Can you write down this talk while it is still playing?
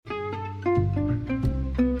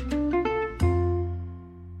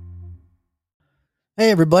Hey,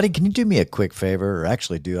 everybody, can you do me a quick favor, or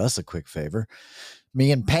actually do us a quick favor?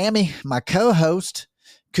 Me and Pammy, my co host,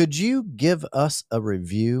 could you give us a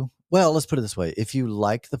review? Well, let's put it this way. If you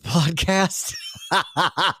like the podcast,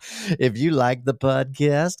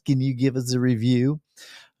 can you give us a review?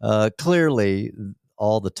 Clearly,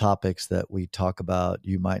 all the topics that we talk about,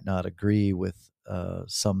 you might not agree with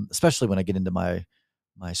some, especially when I get into my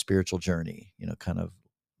spiritual journey, kind of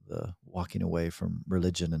the walking away from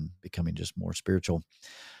religion and becoming just more spiritual.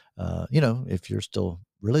 If you're still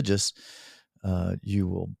religious, you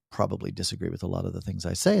will probably disagree with a lot of the things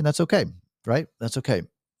I say, and that's okay, right? That's okay.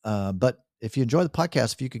 But if you enjoy the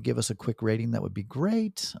podcast, if you could give us a quick rating, that would be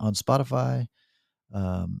great on Spotify,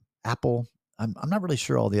 Apple. I'm not really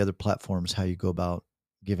sure all the other platforms how you go about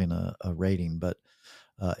giving a rating, but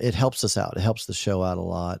it helps us out. It helps the show out a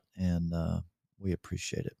lot, and we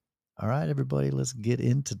appreciate it. All right, everybody, let's get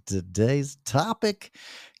into today's topic,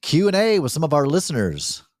 Q&A with some of our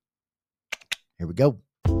listeners. Here we go.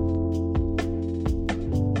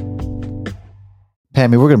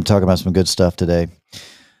 Pammy, we're going to talk about some good stuff today.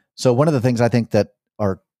 So one of the things I think that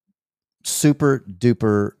are super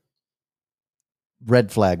duper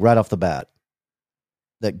red flag right off the bat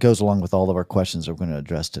that goes along with all of our questions that we're going to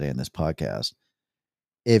address today in this podcast.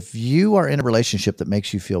 If you are in a relationship that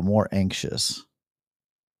makes you feel more anxious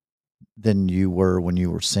than you were when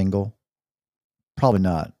you were single, probably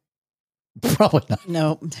not. Probably not.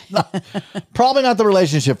 No. Probably not the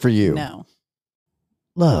relationship for you. No.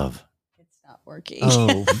 Love. It's not working.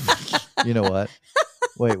 Oh, you know what?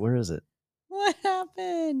 Wait, where is it? What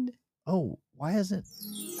happened? Oh, why is it?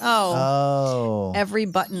 Oh. Every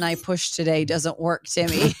button I push today doesn't work,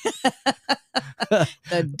 Timmy.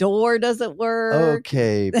 The door doesn't work.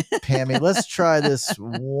 Okay, Pammy, let's try this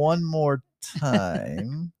one more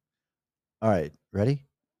time. All right, ready?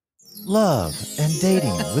 Love and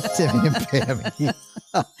dating with Timmy and Pammy.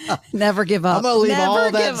 Never give up. I'm going to leave Never all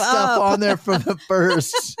that stuff on there from the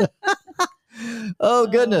first. Oh,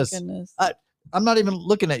 goodness. I'm not even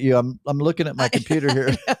looking at you. I'm looking at my computer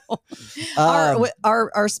here.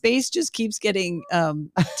 Our space just keeps getting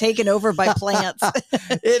taken over by plants.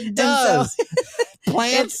 It does.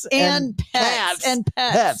 Plants and pets.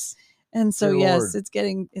 Pets. And so, Dear yes, Lord.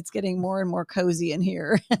 it's getting more and more cozy in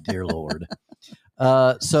here. Dear Lord.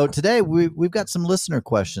 So today we've got some listener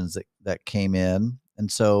questions that came in.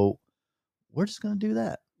 And so we're just going to do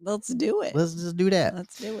that. Let's do it. Let's just do that.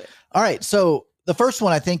 Let's do it. All right. So the first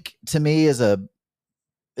one, I think, to me it's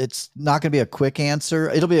not going to be a quick answer.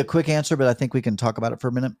 It'll be a quick answer, but I think we can talk about it for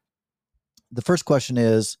a minute. The first question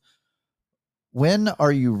is, when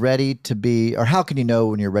are you ready to be, or how can you know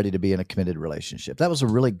when you're ready to be in a committed relationship? That was a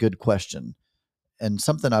really good question, and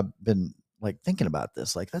something I've been thinking about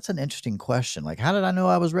this. That's an interesting question. How did I know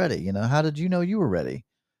I was ready? How did you know you were ready?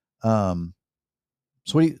 So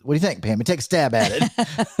what do you think, Pam? Take a stab at it.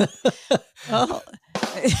 Oh.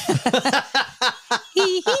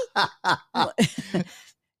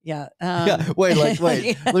 Yeah. Yeah. Wait. Let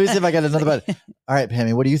me see if I got another button. All right,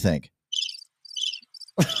 Pammy, what do you think?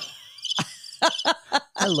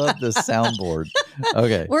 I love this soundboard.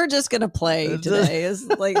 Okay. We're just going to play today.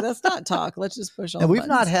 Let's not talk. Let's just push on. And we've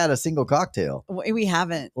buttons. not had a single cocktail. We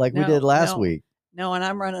haven't. We did last week. No, and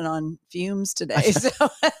I'm running on fumes today. So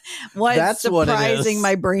That's surprising what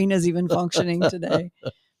my brain is even functioning today.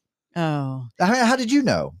 Oh. How did you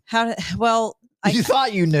know? You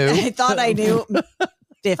thought you knew. I thought I knew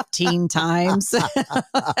 15 times.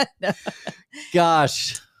 No.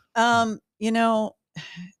 Gosh.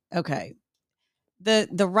 Okay.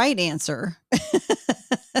 The right answer,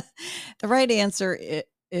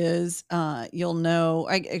 is you'll know.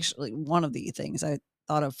 Actually, one of the things I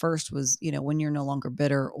thought of first was, when you're no longer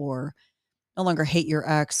bitter or no longer hate your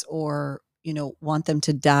ex or, want them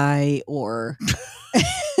to die or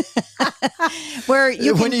where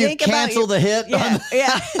you when can you think cancel the hit.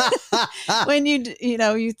 Yeah. When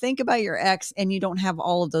you think about your ex and you don't have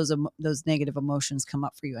all of those negative emotions come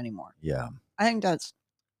up for you anymore. Yeah. I think that's,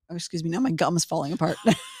 excuse me, now my gum's falling apart.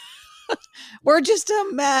 We're just a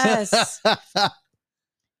mess.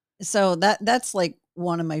 So that's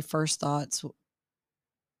one of my first thoughts,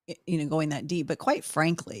 going that deep. But quite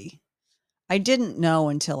frankly, I didn't know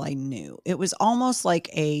until I knew. It was almost like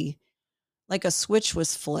a switch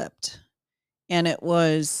was flipped, and it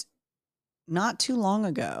was not too long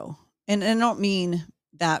ago. And I don't mean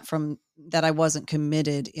that from that I wasn't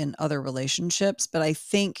committed in other relationships, but I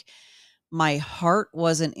think my heart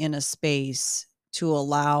wasn't in a space to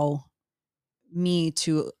allow me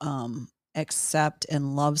to accept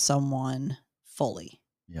and love someone fully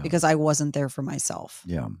because I wasn't there for myself.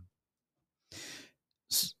 Yeah.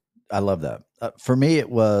 I love that. For me, it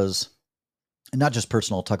was, and not just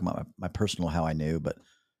personal, talking about my personal, how I knew, but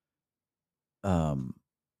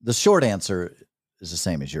the short answer is the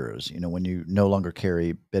same as yours. You know, when you no longer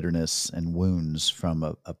carry bitterness and wounds from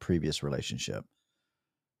a previous relationship,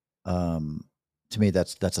 um, to me,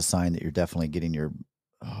 that's a sign that you're definitely getting your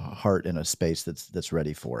heart in a space that's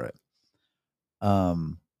ready for it.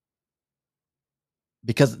 Um,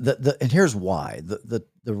 because the and here's why the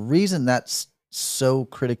reason that's so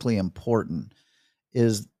critically important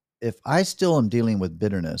is if I still am dealing with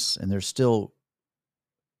bitterness and there's still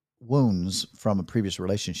wounds from a previous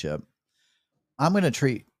relationship, I'm going to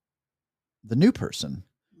treat the new person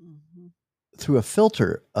Mm-hmm. through a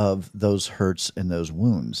filter of those hurts and those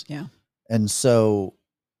wounds. Yeah. And so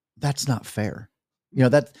that's not fair. You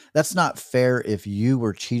know, that's not fair if you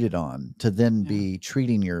were cheated on to then Yeah. be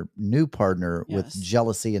treating your new partner with Yes.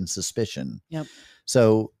 jealousy and suspicion. Yep.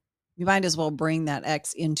 So You might as well bring that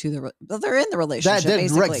ex into but they're in the relationship,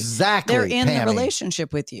 basically. exactly. They're in the Pammy.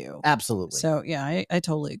 relationship with you. Absolutely. So yeah, I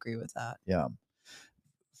totally agree with that. Yeah.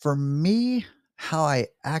 For me, how I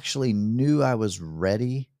actually knew I was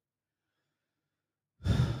ready,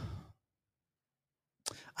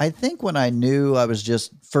 I think when I knew I was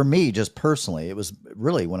for me, just personally, it was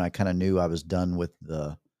really when I kind of knew I was done with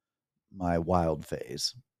my wild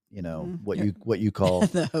phase. You know, what you call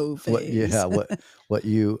the hoe phase. what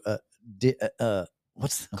you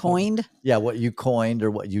what's coined? Yeah, what you coined or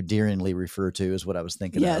what you daringly refer to is what I was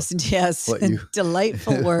thinking Yes, of. yes. What you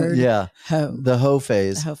delightful word. Yeah. Hoe. The hoe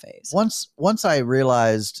phase. The hoe phase. Once I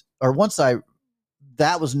realized, or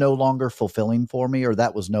that was no longer fulfilling for me, or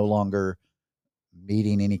that was no longer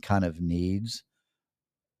meeting any kind of needs,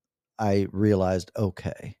 I realized,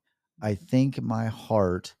 okay, I think my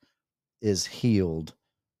heart is healed,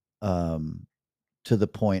 to the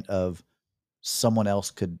point of someone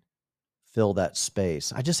else could fill that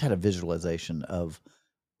space. I just had a visualization of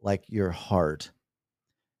like your heart.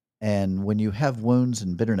 And when you have wounds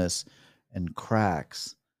and bitterness and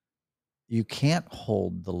cracks, you can't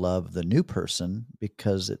hold the love of the new person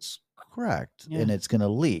because it's cracked and it's going to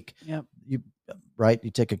leak. Yep.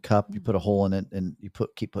 You take a cup, you put a hole in it, and you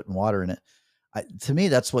keep putting water in it. To me,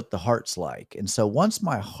 that's what the heart's like. And so once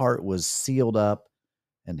my heart was sealed up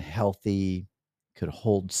and healthy, could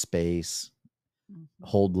hold space,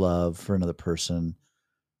 hold love for another person,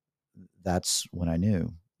 that's when I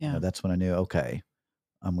knew. Yeah. You know, that's when I knew, okay,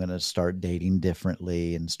 I'm going to start dating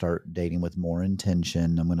differently and start dating with more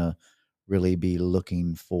intention. I'm going to really be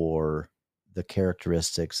looking for the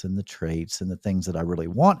characteristics and the traits and the things that I really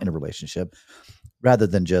want in a relationship, rather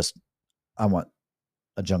than just, I want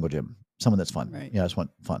a jungle gym, someone that's fun. Right. Yeah, I just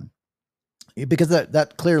want fun. Because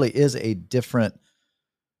that clearly is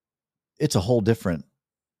it's a whole different,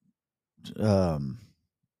 it's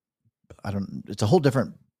a whole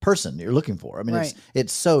different person you're looking for. I mean, right.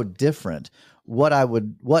 it's so different. What I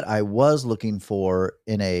was looking for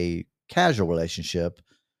in a casual relationship,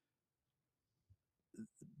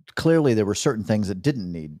 clearly there were certain things that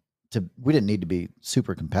we didn't need to be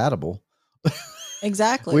super compatible.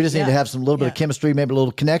 Exactly. We just need to have some little bit of chemistry, maybe a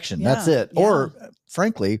little connection. That's it. Yeah. Or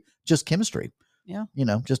frankly, just chemistry. Yeah. You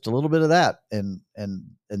know, just a little bit of that, and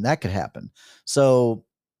that could happen. So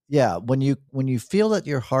yeah, when you feel that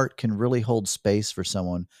your heart can really hold space for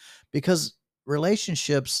someone, because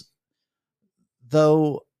relationships,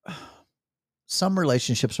 though some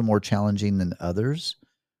relationships are more challenging than others,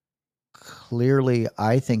 clearly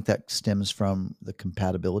I think that stems from the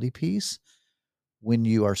compatibility piece. When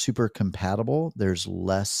you are super compatible, there's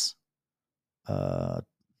less to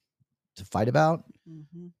fight about.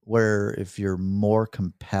 Where if you're more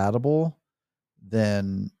compatible,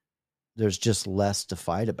 then there's just less to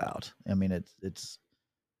fight about. I mean, it's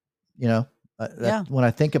you know, when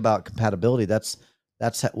I think about compatibility, that's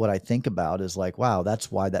what I think about, is like, wow,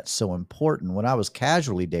 that's why that's so important. When I was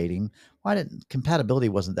casually dating, compatibility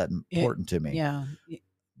wasn't that important to me. Yeah.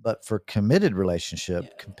 But for committed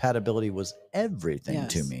relationship, compatibility was everything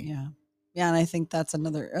to me. Yeah. Yeah. And I think that's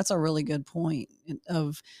a really good point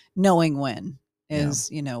of knowing when is,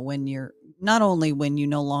 you know, when you're not only when you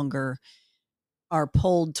no longer are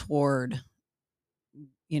pulled toward,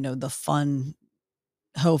 you know, the fun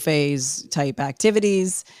hoe phase type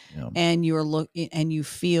activities, and you're looking and you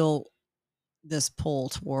feel this pull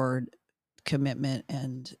toward commitment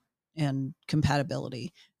and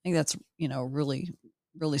compatibility. I think that's, you know, really,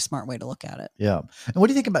 really smart way to look at it. Yeah. And what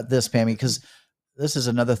do you think about this, Pammy? Because this is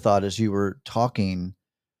another thought as you were talking,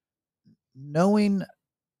 knowing,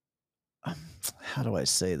 how do I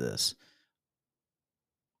say this?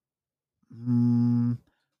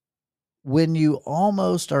 when you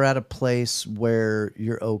almost are at a place where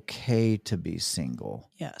you're okay to be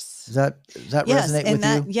single. Yes. Does that Yes, resonate and with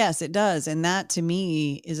that you? yes, it does, and that to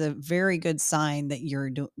me is a very good sign that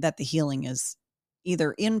that the healing is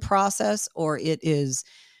either in process or it is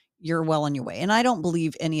you're well on your way. And I don't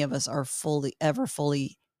believe any of us are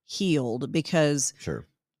fully healed because Sure.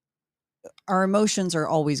 our emotions are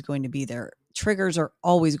always going to be there. Triggers are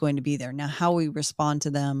always going to be there. Now, how we respond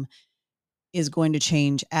to them is going to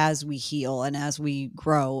change as we heal and as we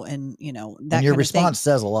grow and, And that your kind of thing. response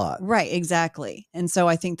says a lot. Right, exactly. And so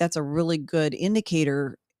I think that's a really good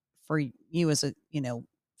indicator for you as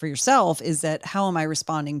for yourself is that how am I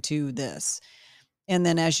responding to this? And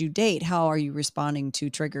then as you date, how are you responding to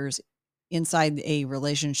triggers inside a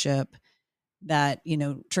relationship that,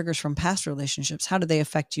 triggers from past relationships? How do they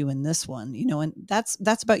affect you in this one? And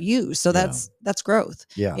that's about you. So Yeah. that's growth.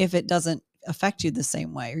 Yeah. If it doesn't affect you the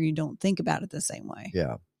same way or you don't think about it the same way.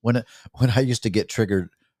 Yeah. When I used to get triggered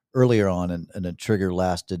earlier on and a trigger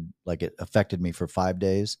lasted, like it affected me for 5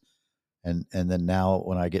 days. And then now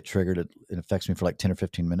when I get triggered, it affects me for like 10 or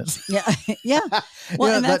 15 minutes. Yeah. Yeah.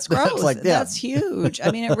 Well, and that's growth. That's like, That's huge.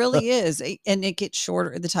 I mean, it really is. And it gets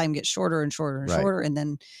shorter. The time gets shorter and shorter and Right. shorter. And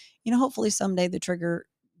then, hopefully someday the trigger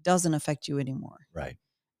doesn't affect you anymore. Right.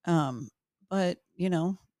 But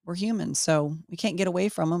we're humans, so we can't get away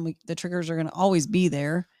from them. The triggers are going to always be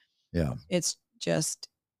there. Yeah. It's just,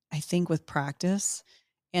 I think with practice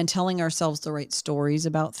and telling ourselves the right stories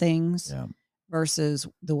about things versus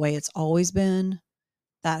the way it's always been,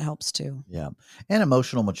 that helps too. Yeah. And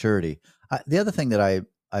emotional maturity. The other thing that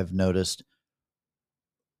I've noticed,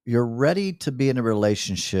 you're ready to be in a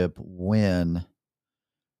relationship when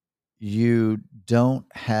you don't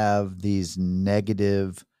have these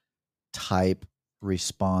negative type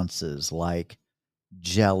responses like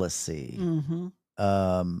jealousy,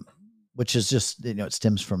 which is just, it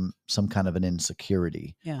stems from some kind of an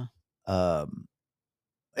insecurity. Yeah.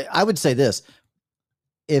 I would say this,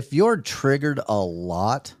 if you're triggered a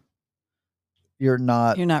lot, you're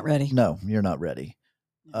not ready. No, you're not ready.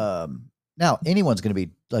 Now anyone's going to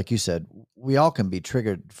be, like you said, we all can be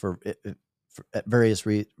triggered for at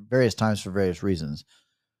various times for various reasons,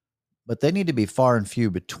 but they need to be far and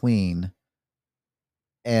few between.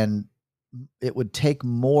 And it would take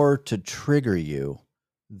more to trigger you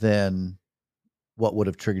than what would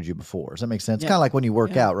have triggered you before. Does that make sense? Yeah. Kind of like when you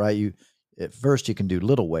work out, right? At first you can do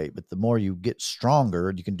little weight, but the more you get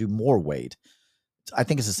stronger, you can do more weight. I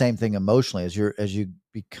think it's the same thing emotionally. As you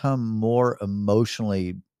become more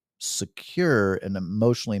emotionally secure and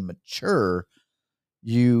emotionally mature,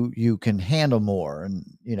 you can handle more, and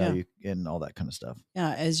you and all that kind of stuff.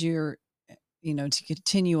 Yeah, as you're, to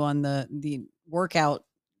continue on the workout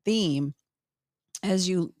theme, as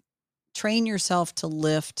you train yourself to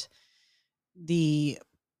lift the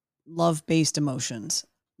love-based emotions,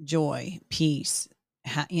 joy, peace,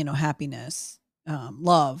 happiness,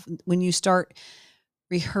 love, when you start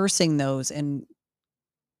rehearsing those and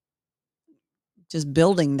just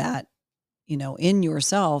building that, in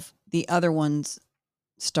yourself, the other ones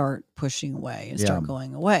start pushing away and start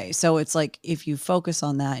going away. So it's like, if you focus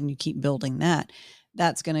on that and you keep building that,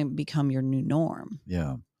 that's going to become your new norm.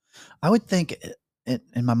 Yeah. I would think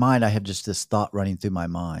in my mind, I have just this thought running through my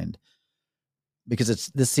mind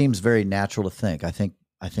because this seems very natural to think. I think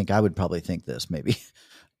I would probably think this maybe,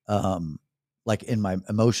 like in my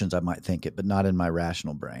emotions, I might think it, but not in my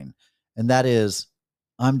rational brain. And that is,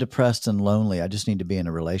 I'm depressed and lonely. I just need to be in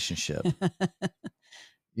a relationship.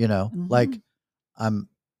 Like I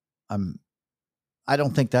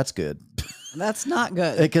don't think that's good. That's not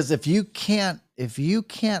good. Because if you can't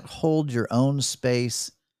hold your own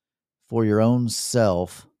space for your own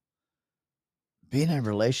self, being in a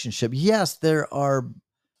relationship, yes, there are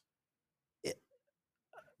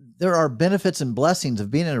benefits and blessings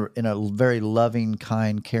of being in a very loving,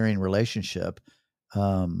 kind, caring relationship,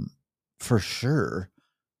 for sure.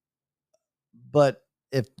 But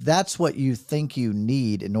if that's what you think you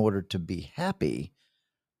need in order to be happy,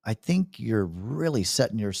 I think you're really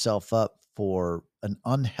setting yourself up for an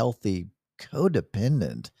unhealthy,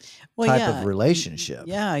 codependent type of relationship.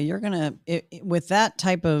 Yeah, you're going to, with that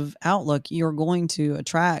type of outlook, you're going to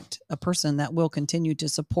attract a person that will continue to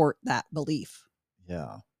support that belief.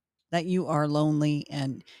 Yeah. That you are lonely.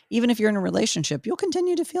 And even if you're in a relationship, you'll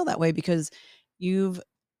continue to feel that way because you've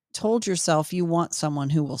told yourself you want someone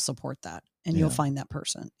who will support that, and you'll find that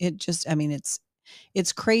person. It just, I mean,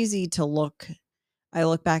 it's crazy to look. I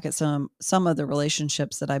look back at some of the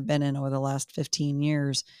relationships that I've been in over the last 15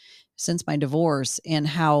 years since my divorce and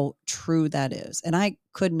how true that is. And I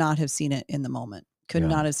could not have seen it in the moment, could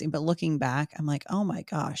not have seen, but looking back, I'm like, oh my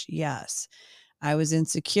gosh, yes. I was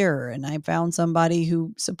insecure and I found somebody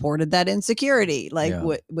who supported that insecurity, like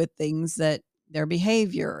Yeah. with things that their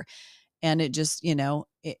behavior. And it just,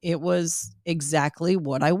 it was exactly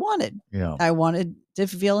what I wanted. Yeah. I wanted to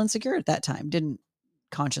feel insecure at that time. Didn't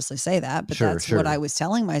consciously say that, but Sure, that's what I sure. was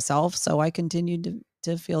telling myself. So I continued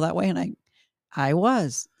to feel that way. And I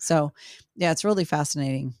was. So yeah, it's really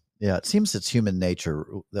fascinating. Yeah. It seems it's human nature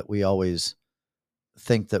that we always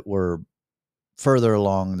think that we're further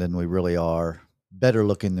along than we really are, better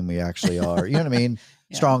looking than we actually are. You know what I mean?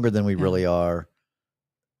 Yeah. Stronger than we Yeah. really are.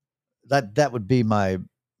 That would be my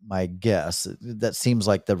guess. That seems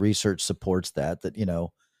like the research supports that,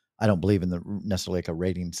 I don't believe in the necessarily like a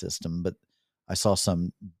rating system, but I saw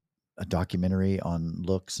a documentary on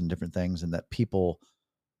looks and different things, and that people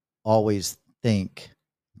always think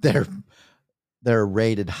they're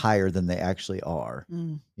rated higher than they actually are.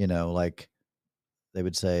 Mm. Like they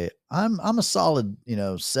would say, I'm a solid,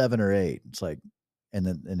 7 or 8. It's like, and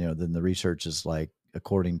then the research is like,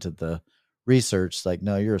 according to the research, like,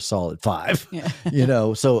 no, you're a solid 5.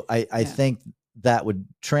 Yeah. So I Yeah. think that would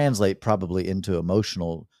translate probably into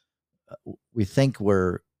emotional. We think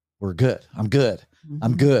we're good. I'm good.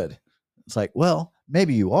 I'm Mhm. good. It's like, well,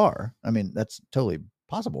 maybe you are. I mean, that's totally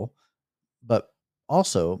possible, but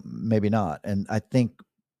also maybe not. And I think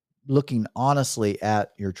looking honestly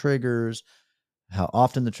at your triggers, how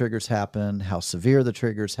often the triggers happen, how severe the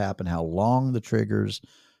triggers happen, how long the triggers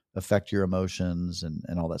affect your emotions and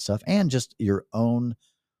all that stuff, and just your own,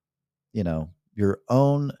 your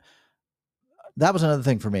own. That was another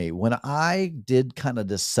thing for me when I did kind of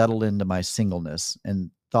just settle into my singleness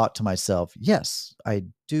and thought to myself, yes, I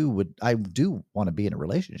do want to be in a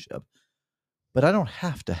relationship, but I don't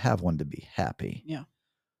have to have one to be happy. Yeah.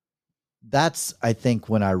 That's, I think,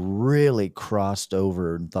 when I really crossed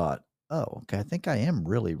over and thought, oh, okay, I think I am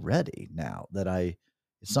really ready now that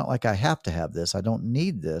it's not like I have to have this. I don't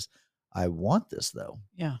need this. I want this though.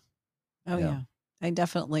 Yeah. Oh Yeah. yeah. I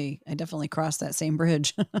definitely crossed that same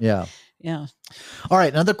bridge. Yeah. Yeah. All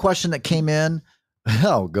right. Another question that came in.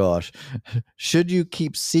 Oh gosh. Should you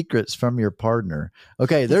keep secrets from your partner?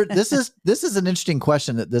 Okay. This is an interesting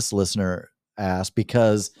question that this listener asked,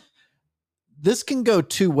 because this can go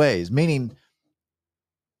two ways, meaning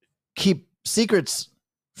keep secrets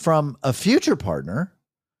from a future partner,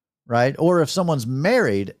 right? Or if someone's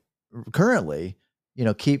married currently,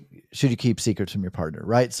 should you keep secrets from your partner,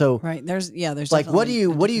 right? So right. There's like, what do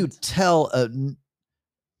definitely a you difference. tell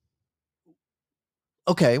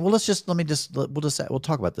okay, well, we'll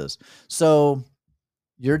talk about this. So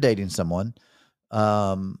you're dating someone.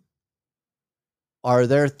 Are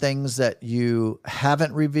there things that you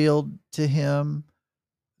haven't revealed to him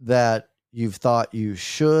that you've thought you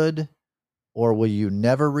should, or will you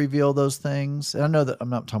never reveal those things? And I know that I'm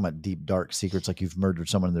not talking about deep, dark secrets like you've murdered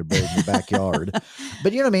someone and they're buried in your backyard,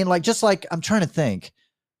 but you know what I mean? Like, just like, I'm trying to think,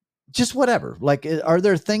 just whatever. Like, are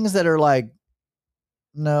there things that are like,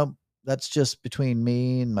 no, that's just between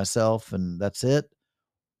me and myself and that's it?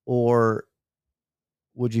 Or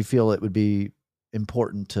would you feel it would be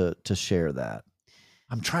important to share that?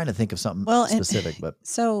 I'm trying to think of something Well, and specific, but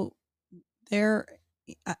so there,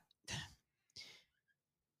 I-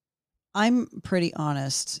 I'm pretty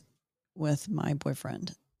honest with my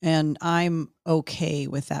boyfriend, and I'm okay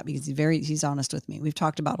with that because he's honest with me. We've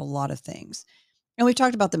talked about a lot of things, and we've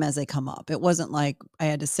talked about them as they come up. It wasn't like I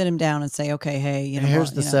had to sit him down and say, okay, hey,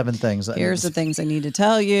 here's the 7 things. here's the things I need to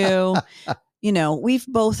tell you. We've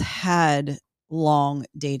both had long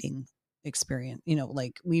dating experience,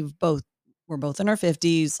 like we're both in our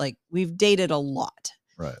 50s, like we've dated a lot.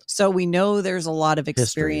 Right. So we know there's a lot of History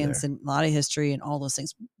experience there. and a lot of history and all those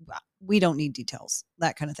things. We don't need details,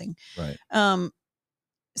 that kind of thing. Right.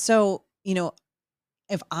 So,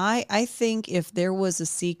 if I think if there was a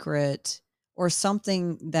secret or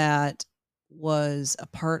something that was a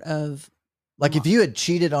part of, Like if you had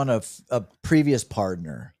cheated on a previous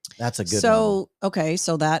partner, that's a good one. Okay,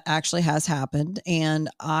 so that actually has happened. And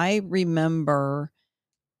I remember,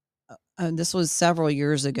 this was several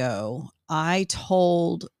years ago, I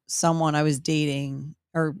told someone I was dating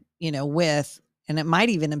or, with, and it might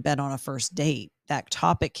even have been on a first date, that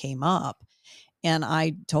topic came up. And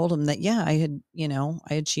I told him that, yeah, I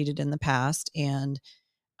had cheated in the past. And,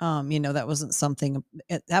 that wasn't something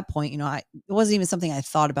at that point, it wasn't even something I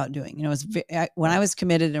thought about doing. It was when I was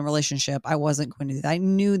committed in a relationship, I wasn't going to do that. I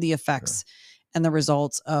knew the effects and the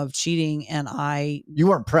results of cheating. And you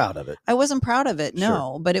weren't proud of it. I wasn't proud of it.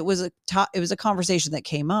 No, but it was a conversation that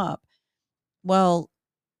came up. Well,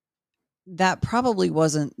 that probably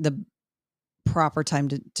wasn't the proper time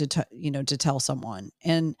to tell someone.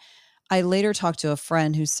 And I later talked to a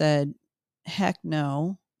friend who said, heck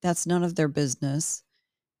no, that's none of their business.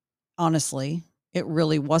 Honestly, it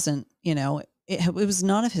really wasn't, it was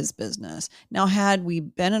none of his business. Now, had we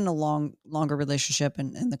been in a longer relationship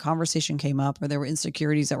and the conversation came up, or there were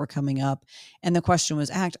insecurities that were coming up and the question was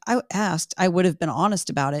asked, I would have been honest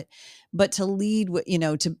about it. But to lead with,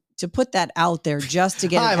 to put that out there just to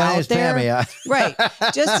get Hi, it my out name's there, Pammy. right?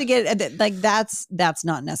 Just to get it, like that's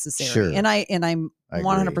not necessary. Sure. And I'm I agree.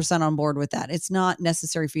 100% on board with that. It's not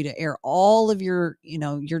necessary for you to air all of your,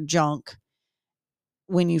 your junk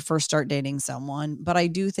when you first start dating someone. But I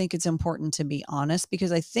do think it's important to be honest,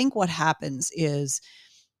 because I think what happens is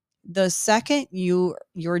the second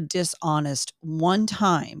you're dishonest one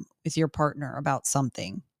time with your partner about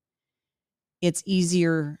something, it's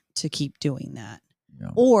easier to keep doing that. Yeah.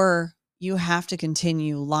 Or you have to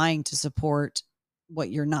continue lying to support what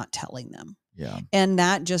you're not telling them. Yeah. And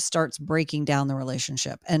that just starts breaking down the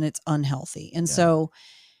relationship, and it's unhealthy. And Yeah. so,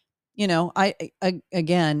 I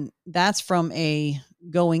again, that's from a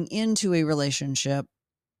going into a relationship,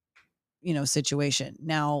 situation.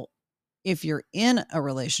 Now, if you're in a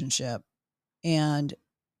relationship and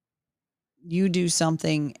you do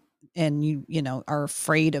something and you are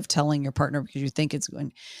afraid of telling your partner because you think it's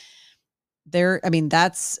going there, I mean,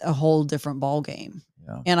 that's a whole different ball game.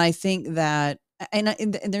 Yeah. And I think that, and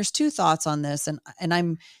there's two thoughts on this, and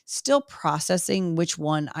I'm still processing which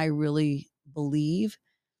one I really believe.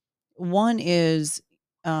 One is,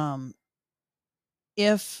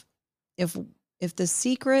 if the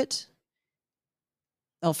secret,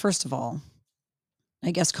 well, first of all, I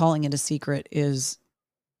guess calling it a secret is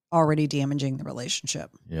already damaging the relationship.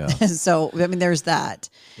 Yeah. So, I mean, there's that.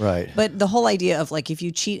 Right. But the whole idea of, like, if you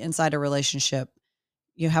cheat inside a relationship,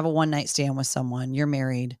 you have a one night stand with someone, you're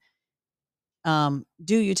married, do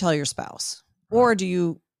you tell your spouse, or do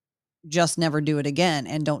you just never do it again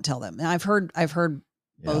and don't tell them? And I've heard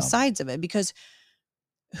both sides of it, because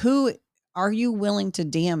who are you willing to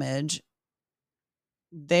damage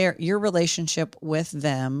your relationship with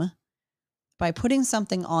them by putting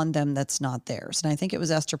something on them that's not theirs? And I think it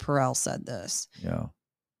was Esther Perel said this. Yeah.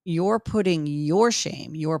 You're putting your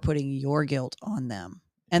shame, you're putting your guilt on them.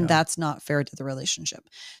 And that's not fair to the relationship.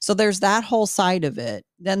 So there's that whole side of it.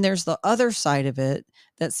 Then there's the other side of it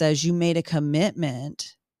that says you made a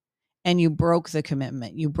commitment and you broke the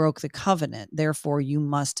commitment. You broke the covenant. Therefore, you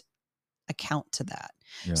must account to that.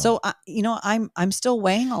 Yeah. So, I'm still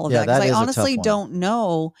weighing all of that, because I honestly don't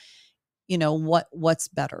know, what's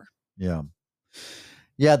better. Yeah.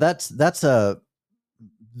 Yeah. That's probably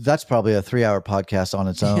a 3-hour podcast on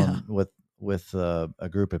its own with a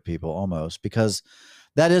group of people almost, because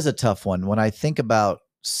that is a tough one. When I think about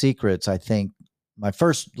secrets, I think my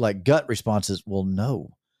first gut response is, well, no.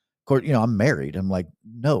 Of course, I'm married. I'm like,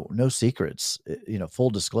 no secrets, full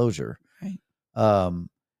disclosure. Right.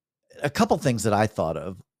 A couple things that I thought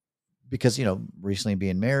of, because, recently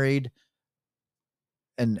being married,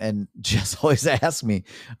 and Jess always asked me,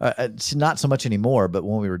 not so much anymore, but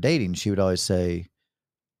when we were dating, she would always say,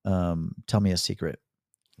 tell me a secret,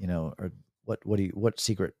 or what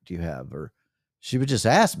secret do you have? Or she would just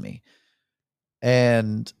ask me.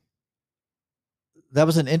 And that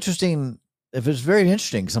was it was very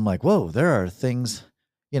interesting, because I'm like, whoa, there are things,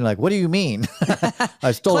 like, what do you mean?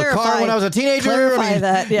 I stole a car when I was a teenager. Clarify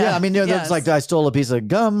that. Yeah. That's like, I stole a piece of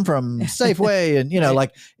gum from Safeway. And, Right.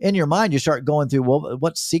 like, in your mind, you start going through, well,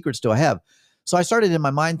 what secrets do I have? So I started in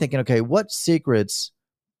my mind thinking, okay, what secrets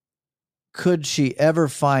could she ever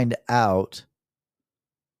find out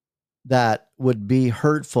that would be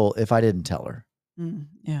hurtful if I didn't tell her?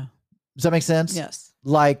 Yeah. Does that make sense? Yes.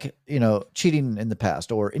 Like, cheating in the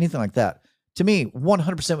past or anything like that. To me,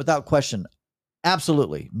 100% without question,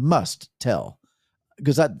 absolutely must tell,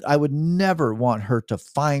 because I would never want her to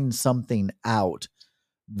find something out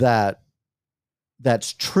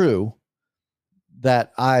that's true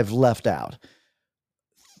that I've left out.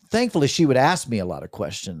 Thankfully, she would ask me a lot of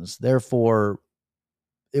questions. Therefore,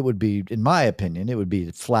 it would be, in my opinion, it would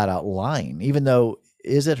be flat out lying, even though,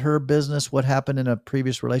 is it her business what happened in a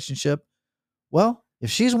previous relationship? Well, if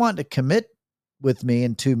she's wanting to commit with me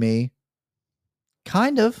and to me,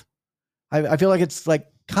 kind of, I feel like it's like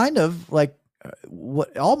kind of like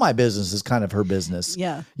what all my business is kind of her business.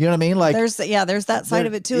 Yeah. You know what I mean? Like there's that side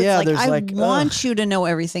of it too. It's I want you to know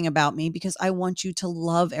everything about me, because I want you to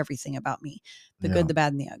love everything about me, the good, the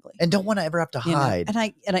bad, and the ugly. And don't want to ever have to hide. And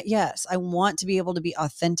I yes, I want to be able to be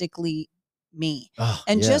authentically me. Oh,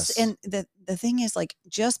 and yes. The thing is, like,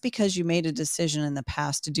 just because you made a decision in the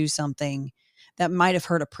past to do something that might have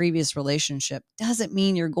hurt a previous relationship doesn't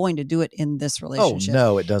mean you're going to do it in this relationship. Oh,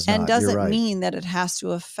 no, it does not. And doesn't mean that it has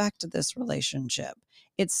to affect this relationship.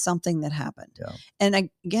 It's something that happened. Yeah. And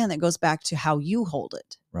again, that goes back to how you hold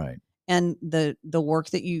it. Right. and the work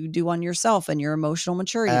that you do on yourself and your emotional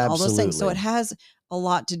maturity and all those things. So it has a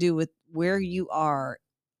lot to do with where you are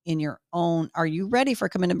in your own. Are you ready for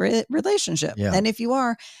coming to relationship? Yeah. And if you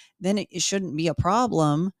are, then it shouldn't be a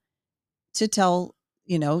problem to tell,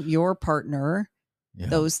 your partner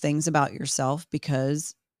those things about yourself,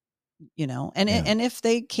 because, and if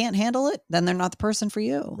they can't handle it, then they're not the person for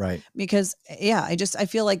you. Right. Because I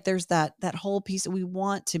feel like there's that whole piece that we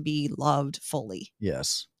want to be loved fully.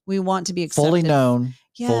 Yes. We want to be accepted. Fully known,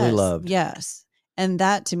 yes, fully loved. Yes. And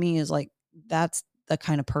that to me is like, that's the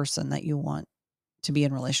kind of person that you want to be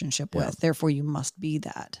in relationship with. Therefore you must be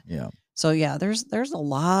that. Yeah. So there's a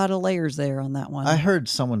lot of layers there on that one. I heard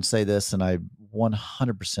someone say this and I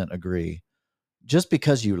 100% agree. Just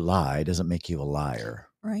because you lie doesn't make you a liar.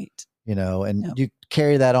 Right. And you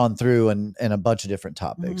carry that on through in a bunch of different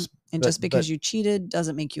topics. Mm-hmm. And just because you cheated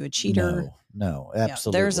doesn't make you a cheater. No,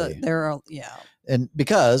 absolutely. Yeah. And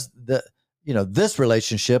because this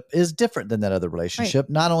relationship is different than that other relationship.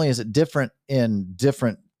 Right. Not only is it different in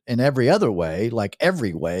every other way, like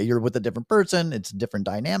every way, you're with a different person, it's a different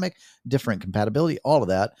dynamic, different compatibility, all of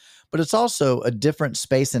that, but it's also a different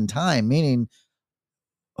space and time, meaning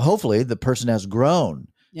hopefully the person has grown.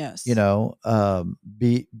 Yes.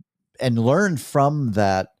 And learn from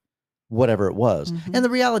that, whatever it was. Mm-hmm. And the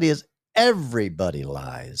reality is everybody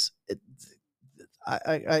lies.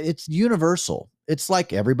 It's universal. It's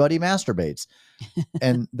like everybody masturbates.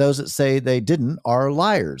 And those that say they didn't are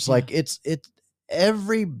liars. Yeah. Like it's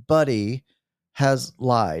everybody has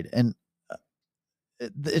lied. And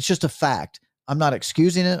it's just a fact. I'm not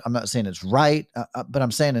excusing it. I'm not saying it's right, but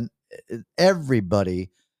I'm saying everybody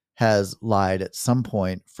has lied at some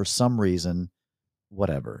point for some reason.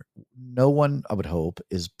 Whatever. No one, I would hope,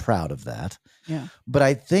 is proud of that. Yeah. But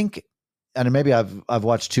I think, and maybe I've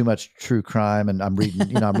watched too much true crime, and I'm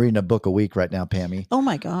reading, I'm reading a book a week right now, Pammy. Oh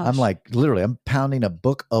my gosh. I'm like, literally, I'm pounding a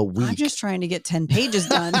book a week. I'm just trying to get 10 pages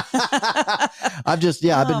done. I've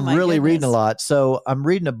been really reading a lot. So I'm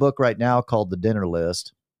reading a book right now called The Dinner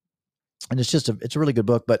List. And it's a really good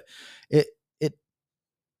book, but it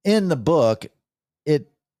in the book, it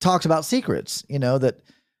talks about secrets, that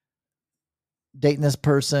dating this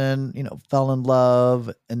person, fell in love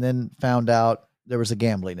and then found out there was a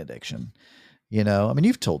gambling addiction.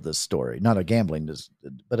 You've told this story, not a gambling,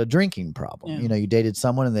 but a drinking problem. Yeah. You dated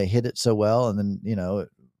someone and they hid it so well. And then, you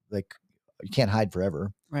can't hide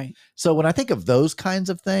forever. Right. So when I think of those kinds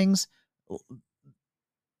of things,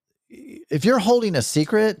 if you're holding a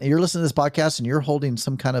secret and you're listening to this podcast and you're holding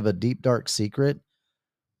some kind of a deep, dark secret,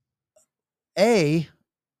 I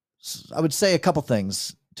would say a couple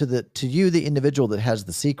things. To you, the individual that has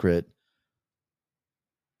the secret,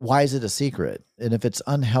 why is it a secret? And if it's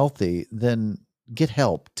unhealthy, then get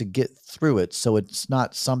help to get through it. So it's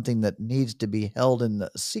not something that needs to be held in the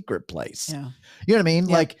secret place. Yeah. You know what I mean?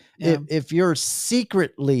 Yeah. Like if you're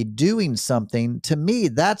secretly doing something, to me,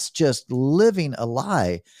 that's just living a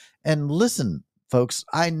lie. And listen, folks,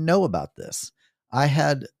 I know about this. I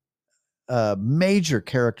had major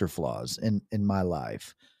character flaws in my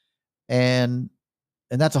life. And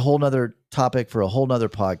that's a whole nother topic for a whole nother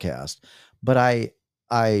podcast. But I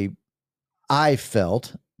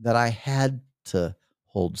felt that I had to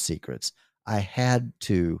hold secrets. I had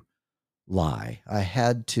to lie. I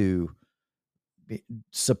had to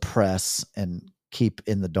suppress and keep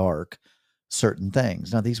in the dark certain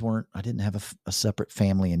things. Now, I didn't have a separate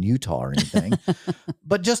family in Utah or anything,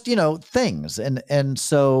 but just, things. And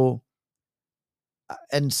so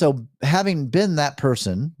having been that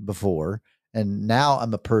person before, and now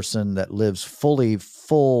I'm a person that lives full, I'm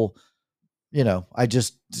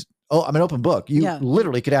an open book. You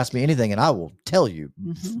literally could ask me anything and I will tell you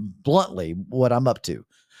bluntly what I'm up to.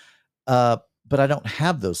 But I don't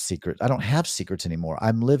have those secrets. I don't have secrets anymore.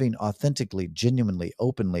 I'm living authentically, genuinely,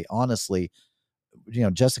 openly, honestly.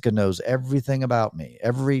 Jessica knows everything about me,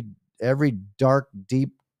 every dark, deep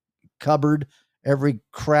cupboard, every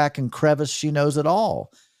crack and crevice. She knows it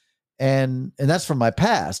all. And that's from my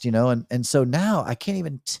past, and so now I can't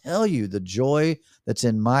even tell you the joy that's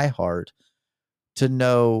in my heart to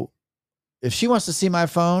know if she wants to see my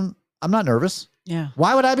phone, I'm not nervous. Yeah.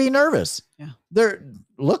 Why would I be nervous? Yeah.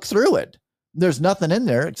 Look through it. There's nothing in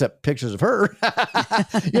there except pictures of her.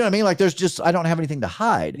 You know what I mean? Like I don't have anything to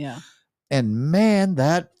hide. Yeah. And man,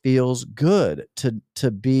 that feels good to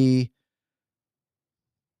be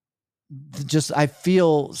just, I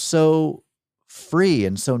feel so free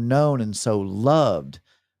and so known and so loved,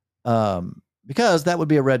 because that would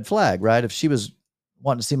be a red flag, right? If she was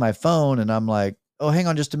wanting to see my phone and I'm like, oh, hang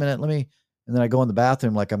on just a minute, let me and then I go in the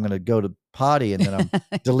bathroom like I'm going to go to potty, and then I'm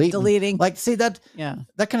deleting. Like, see that kind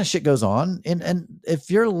of shit goes on. And if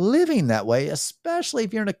you're living that way, especially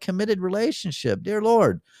if you're in a committed relationship, dear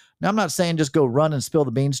Lord. Now, I'm not saying just go run and spill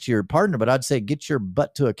the beans to your partner, but I'd say get your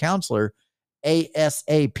butt to a counselor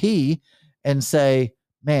ASAP and say,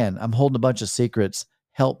 man, I'm holding a bunch of secrets.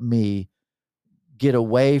 Help me get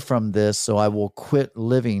away from this so I will quit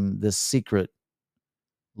living this secret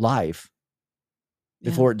life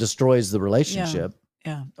before it destroys the relationship.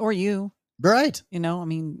 Yeah. Or you. Right. I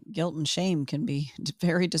mean, guilt and shame can be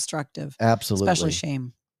very destructive. Absolutely. Especially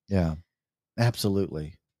shame. Yeah,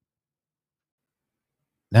 absolutely.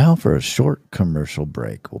 Now for a short commercial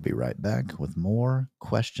break. We'll be right back with more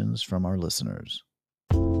questions from our listeners.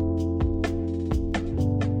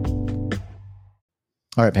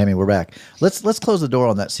 All right, Pammy, we're back. Let's close the door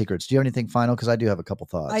on that secrets. Do you have anything final? Because I do have a couple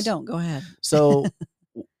thoughts. I don't. Go ahead. So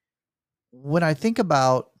when I think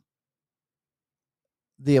about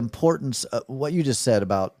the importance of what you just said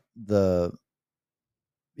about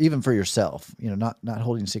even for yourself, not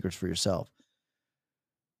holding secrets for yourself.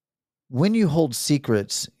 When you hold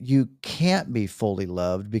secrets, you can't be fully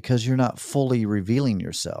loved because you're not fully revealing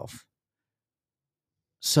yourself.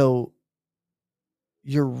 So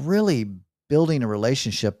you're really building a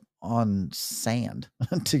relationship on sand,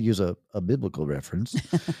 to use a biblical reference.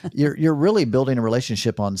 You're really building a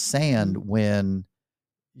relationship on sand when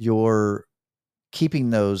you're keeping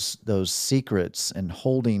those secrets and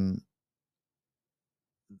holding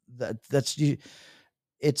that's you.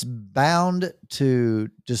 It's bound to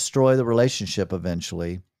destroy the relationship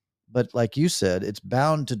eventually. But like you said, it's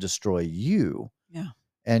bound to destroy you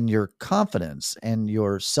and your confidence and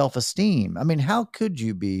your self-esteem. I mean, how could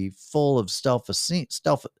you be full of self-esteem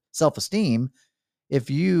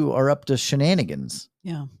if you are up to shenanigans,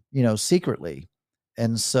 secretly?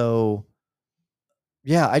 And so,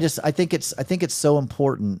 I think it's so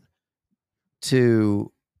important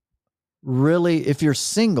to really, if you're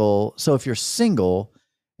single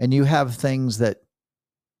and you have things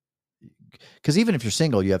because even if you're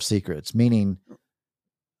single, you have secrets, meaning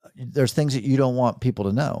there's things that you don't want people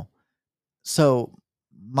to know. So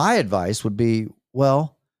my advice would be,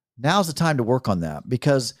 well, now's the time to work on that,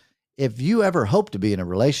 because if you ever hope to be in a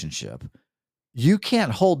relationship, you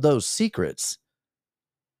can't hold those secrets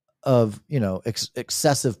of,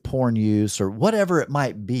 excessive porn use or whatever it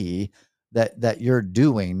might be that you're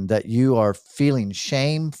doing, that you are feeling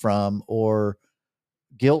shame from or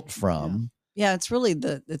guilt from. Yeah, it's really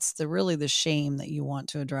the shame that you want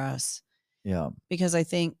to address. Yeah. Because I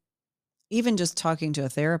think even just talking to a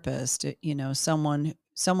therapist, someone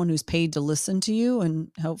who's paid to listen to you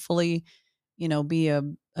and hopefully, be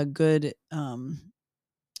a good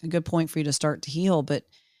point for you to start to heal. But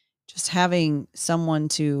just having someone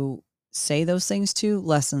to say those things to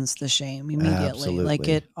lessens the shame immediately. Absolutely. Like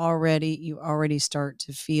you already start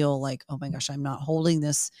to feel like, oh my gosh, I'm not holding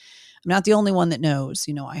this. I'm not the only one that knows,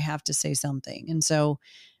 I have to say something. And so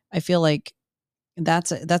I feel like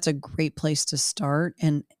that's a great place to start.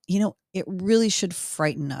 And, it really should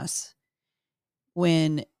frighten us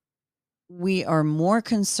when we are more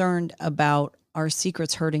concerned about our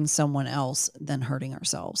secrets hurting someone else than hurting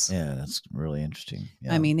ourselves. Yeah, that's really interesting.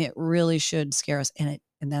 Yeah. I mean, it really should scare us. And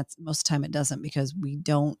that's most of the time it doesn't, because we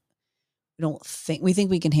think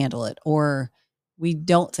we can handle it, or we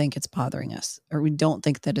don't think it's bothering us, or we don't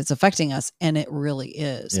think that it's affecting us. And it really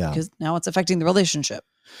is, because now it's affecting the relationship.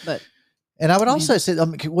 And I would also say,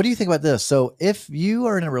 what do you think about this? So if you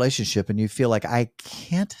are in a relationship and you feel like, I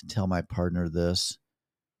can't tell my partner this,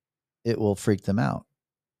 it will freak them out.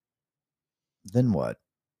 Then what?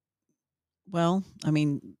 Well, I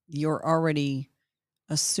mean, you're already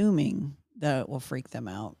assuming that it will freak them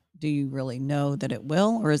out. Do you really know that it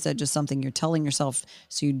will, or is that just something you're telling yourself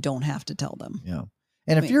so you don't have to tell them? Yeah.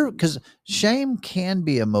 And because shame can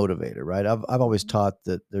be a motivator, right? I've always taught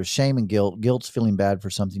that there's shame and guilt. Guilt's feeling bad for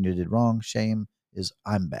something you did wrong. Shame is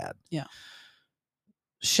I'm bad. Yeah.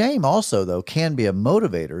 Shame also, though, can be a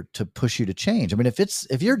motivator to push you to change. I mean,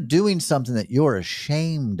 if you're doing something that you're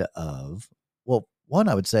ashamed of, well, one,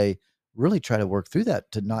 I would say really try to work through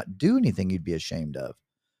that to not do anything you'd be ashamed of.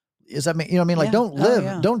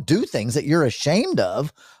 Don't do things that you're ashamed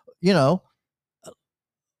of,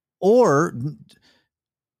 or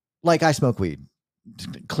like I smoke weed.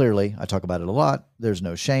 Clearly, I talk about it a lot. There's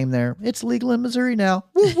no shame there. It's legal in Missouri now.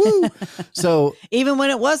 Woo woo. So even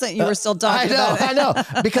when it wasn't, you were still talking about it. I know,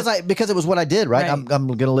 because it was what I did, right? I'm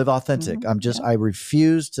going to live authentic. Mm-hmm. I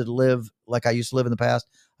refuse to live like I used to live in the past.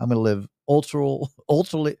 I'm going to live ultra.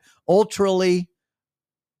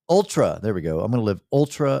 There we go. I'm going to live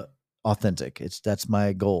ultra authentic. That's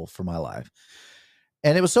my goal for my life.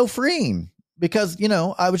 And it was so freeing because,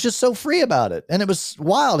 I was just so free about it. And it was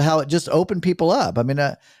wild how it just opened people up. I mean,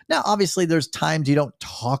 now obviously there's times you don't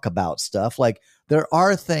talk about stuff. Like there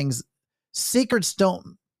are things,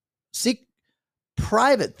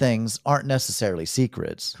 private things aren't necessarily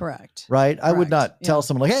secrets. Correct. Right. I would not tell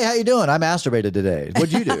someone like, hey, how you doing? I masturbated today.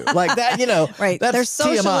 What'd you do? Like that, right. That's They're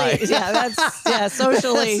socially, TMI.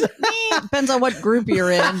 socially depends on what group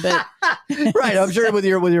you're in, but right. I'm sure with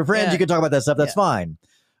your friends, you can talk about that stuff. That's fine.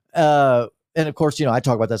 And of course, I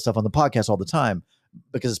talk about that stuff on the podcast all the time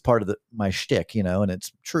because it's part of my shtick, and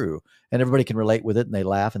it's true and everybody can relate with it and they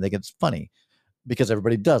laugh and they think it's funny because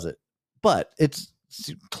everybody does it, but it's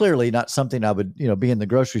clearly not something I would, be in the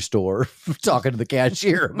grocery store talking to the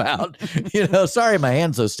cashier about, sorry, my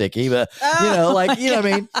hand's so sticky, but what I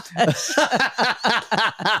mean?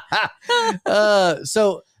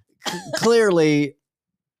 So clearly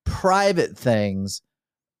private things,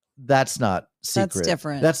 that's not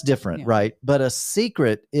secret. That's different. Right. But a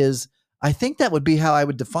secret is, I think that would be how I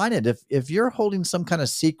would define it. If you're holding some kind of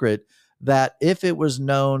secret that if it was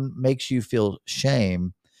known makes you feel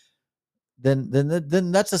shame, then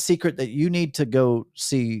that's a secret that you need to go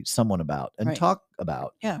see someone about and talk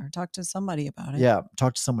about. Yeah. Or talk to somebody about it. Yeah.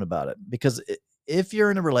 Talk to someone about it. Because if you're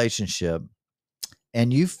in a relationship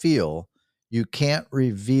and you feel you can't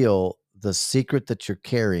reveal the secret that you're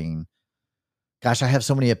carrying, gosh, I have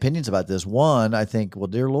so many opinions about this. One, I think, well,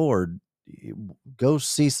 dear Lord, go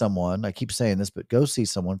see someone. I keep saying this, but go see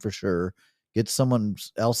someone for sure. Get someone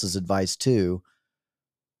else's advice too.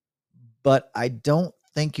 But I don't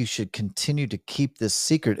think you should continue to keep this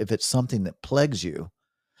secret if it's something that plagues you.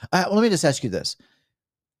 Let me just ask you this.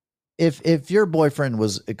 If your boyfriend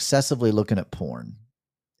was excessively looking at porn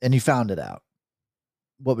and you found it out,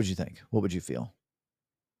 what would you think? What would you feel?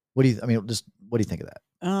 What do you think of that?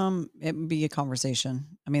 It would be a conversation.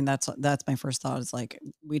 I mean, that's my first thought is like,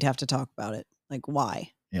 we'd have to talk about it. Like,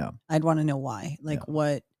 why? Yeah. I'd want to know why. Like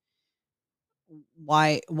why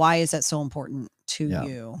is that so important to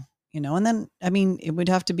you? And then, I mean, it would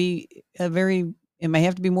have to be it may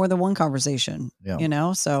have to be more than one conversation,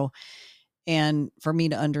 so, and for me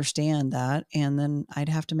to understand that, and then I'd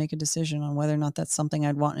have to make a decision on whether or not that's something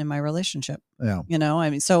I'd want in my relationship. Yeah. I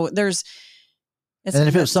mean, so there's, and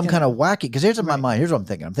if it was some kind of wacky, because here's in my mind, here's what I'm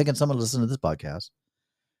thinking. I'm thinking someone listening to this podcast,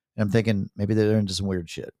 and I'm thinking maybe they're into some weird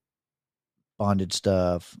shit, bondage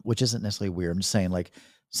stuff, which isn't necessarily weird. I'm just saying like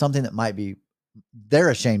something that might be they're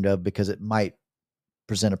ashamed of because it might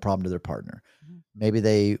present a problem to their partner. Mm-hmm. Maybe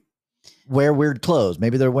they wear weird clothes.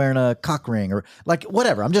 Maybe they're wearing a cock ring or like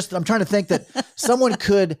whatever. I'm trying to think that someone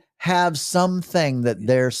could have something that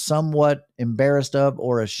they're somewhat embarrassed of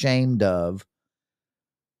or ashamed of.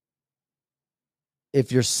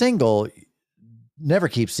 If you're single, never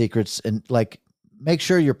keep secrets and like make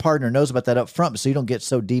sure your partner knows about that up front so you don't get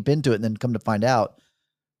so deep into it and then come to find out,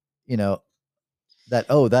 that,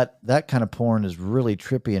 that kind of porn is really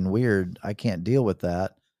trippy and weird. I can't deal with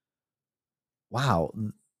that. Wow.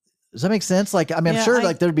 Does that make sense? Like, I mean, I'm sure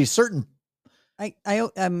like there'd be certain.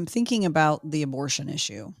 I'm thinking about the abortion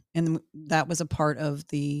issue, and that was a part of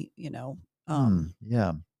the,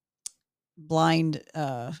 blind,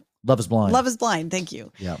 Love is Blind. Love is Blind. Thank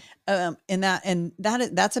you. Yeah. And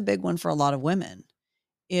that's a big one for a lot of women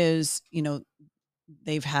is,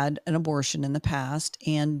 they've had an abortion in the past,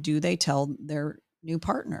 and do they tell their new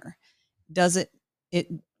partner? Is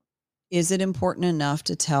it important enough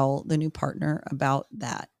to tell the new partner about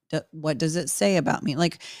that? What does it say about me?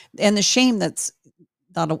 Like, and the shame that's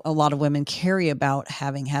that a lot of women carry about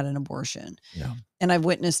having had an abortion. Yeah. And I've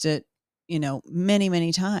witnessed it, many,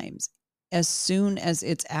 many times. As soon as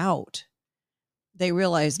it's out, they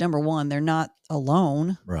realize, number one, they're not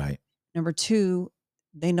alone. Right. Number two,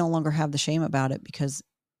 they no longer have the shame about it because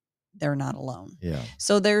they're not alone. Yeah.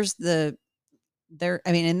 So and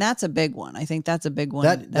that's a big one. I think that's a big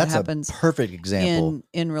one that happens. A perfect example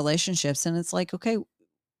in relationships. And it's like, okay,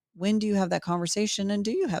 when do you have that conversation? And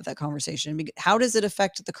do you have that conversation? How does it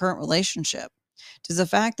affect the current relationship? Does the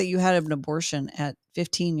fact that you had an abortion at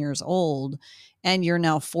 15 years old and you're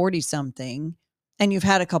now 40 something and you've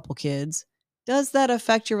had a couple kids, does that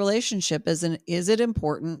affect your relationship? Is it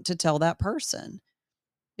important to tell that person?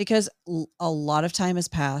 Because a lot of time has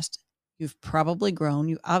passed. You've probably grown.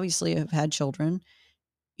 You obviously have had children,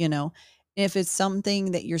 if it's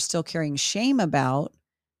something that you're still carrying shame about,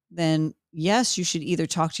 then yes, you should either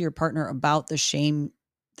talk to your partner about the shame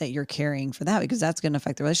that you're carrying for that, because that's going to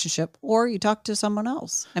affect the relationship, or you talk to someone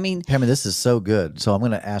else. I mean, Pammy, this is so good. So I'm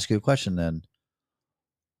going to ask you a question then.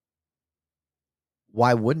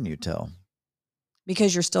 Why wouldn't you tell?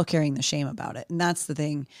 because you're still carrying the shame about it. And that's the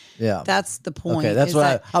thing. Yeah. That's the point. Okay. That's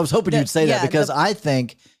what I was hoping you'd say that, because I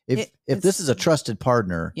think if this is a trusted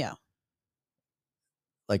partner, yeah,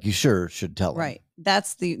 like you sure should tell them. Right.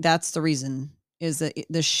 That's the reason, is that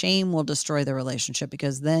the shame will destroy the relationship,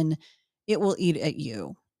 because then it will eat at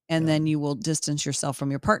you. And then you will distance yourself from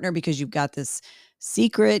your partner because you've got this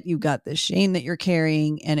secret, you've got this shame that you're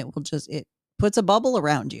carrying, and it puts a bubble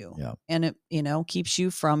around you. Yeah. And it, keeps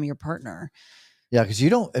you from your partner. Yeah. Cause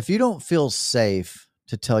if you don't feel safe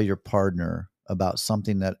to tell your partner about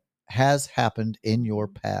something that has happened in your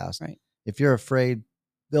past, right. If you're afraid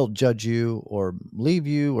they'll judge you or leave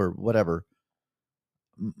you or whatever,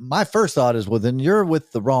 my first thought is, well, then you're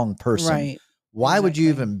with the wrong person. Right. Why would you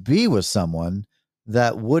even be with someone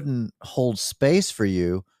that wouldn't hold space for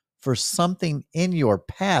you for something in your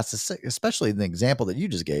past, especially the example that you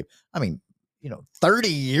just gave? I mean, 30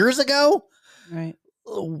 years ago, right?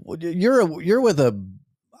 You're with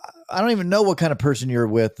I don't even know what kind of person you're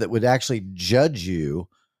with that would actually judge you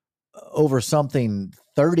over something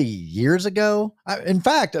 30 years ago. In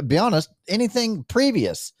fact, to be honest, anything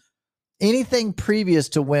previous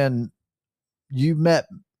to when you met,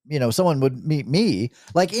 someone would meet me,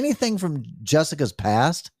 like anything from Jessica's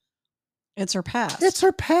past. It's her past. It's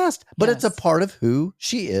her past, but it's a part of who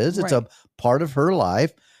she is. It's a part of her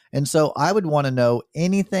life. And so I would want to know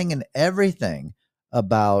anything and everything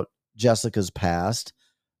about Jessica's past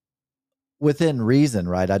within reason,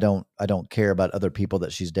 right? I don't care about other people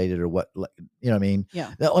that she's dated or what, you know what I mean?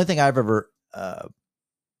 Yeah. The only thing I've ever,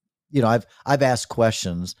 I've asked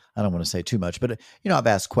questions. I don't want to say too much, but I've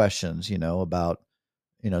asked questions, about,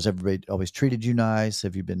 has everybody always treated you nice?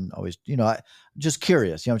 Have you been always, I'm just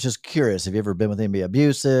curious, just curious. Have you ever been with anybody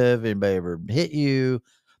abusive? Anybody ever hit you?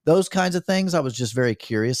 Those kinds of things I was just very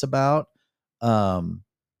curious about. But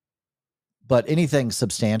anything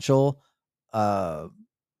substantial, I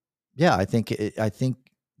think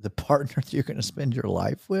the partner that you're going to spend your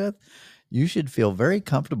life with, you should feel very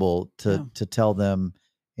comfortable to tell them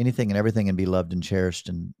anything and everything and be loved and cherished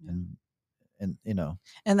and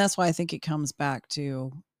that's why I think it comes back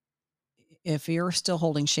to, if you're still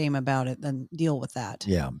holding shame about it, then deal with that.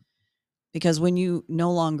 Yeah. Because when you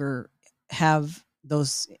no longer have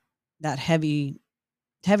that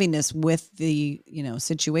heaviness with the,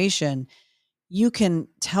 situation, you can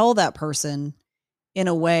tell that person in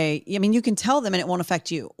a way. I mean, you can tell them and it won't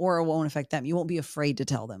affect you, or it won't affect them. You won't be afraid to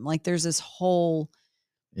tell them. Like, there's this whole,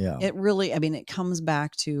 it really, it comes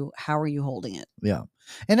back to, how are you holding it? Yeah.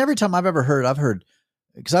 And every time I've heard,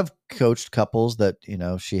 because I've coached couples that,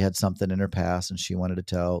 she had something in her past and she wanted to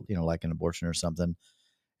tell, like an abortion or something.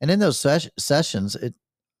 And in those sessions,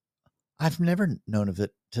 I've never known of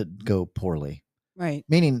it to go poorly. Right.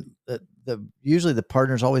 Meaning that usually the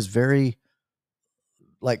partner's always very,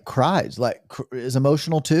 like, cries, is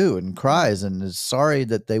emotional too, and cries and is sorry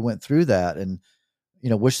that they went through that, and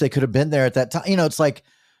wish they could have been there at that time. It's like,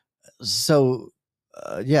 so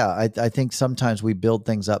I think sometimes we build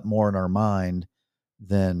things up more in our mind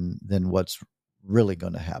than what's really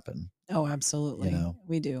going to happen. Oh, absolutely.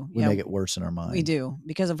 We do. We make it worse in our mind. We do,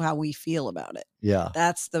 because of how we feel about it. Yeah.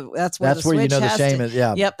 That's where the shame is.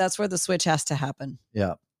 Yeah. Yep. That's where the switch has to happen.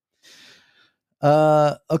 Yeah.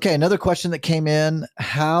 Okay. Another question that came in,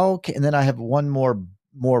 and then I have one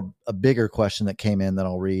a bigger question that came in that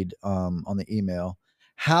I'll read, on the email.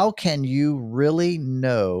 How can you really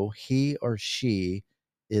know he or she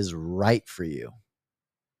is right for you?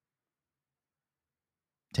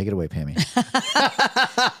 Take it away, Pammy.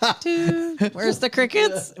 Dude, where's the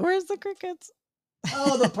crickets? Where's the crickets?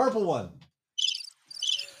 Oh, the purple one.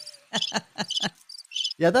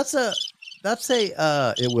 Yeah, that's a,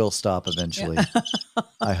 it will stop eventually. Yeah.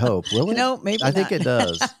 I hope. Will it? No, maybe I think it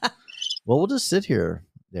does. Well, we'll just sit here.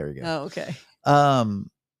 There we go. Oh, okay.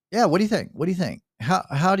 Yeah. What do you think?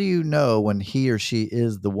 How do you know when he or she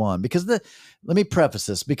is the one? Because let me preface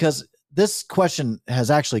this, because this question has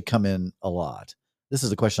actually come in a lot. This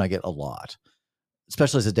is a question I get a lot,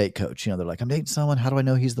 especially as a date coach. They're like, I'm dating someone. How do I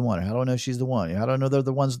know he's the one? Or how do I know she's the one? How do I know they're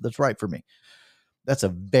the ones that's right for me? That's a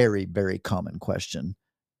very, very common question,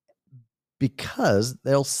 because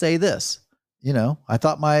they'll say this, I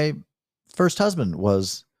thought my first husband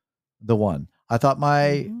was the one. I thought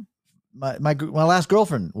my last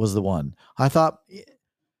girlfriend was the one. I thought,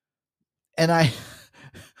 and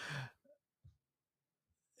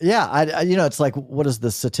yeah, it's like, what is the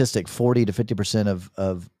statistic? 40 to 50%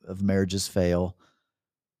 of marriages fail.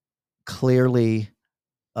 Clearly,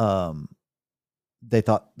 they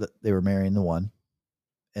thought that they were marrying the one,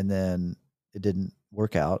 and then it didn't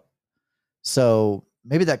work out. So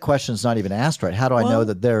maybe that question's not even asked right. How do I know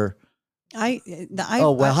that they're How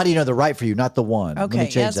do you know they're right for you, not the one? Let me Okay,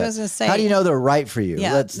 change yeah, that's what I that. was gonna say. How do you know they're right for you?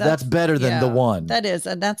 Yeah, That's better than the one. That is,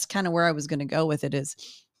 and that's kind of where I was going to go with it. Is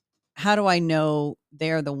how do I know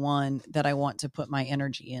they're the one that I want to put my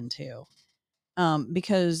energy into?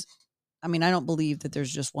 Because I mean, I don't believe that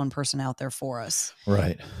there's just one person out there for us.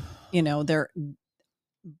 Right.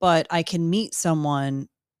 But I can meet someone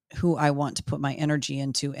who I want to put my energy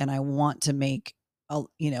into, and I want to make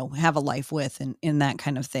have a life with, and in that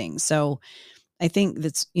kind of thing. So I think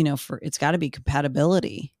that's, it's got to be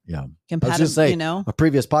compatibility. Yeah. I was just say, a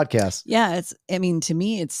previous podcast. Yeah. To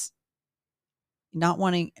me, it's not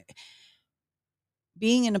wanting,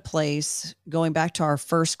 being in a place, going back to our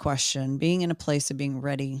first question, being in a place of being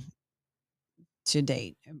ready to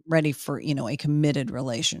date, ready for, a committed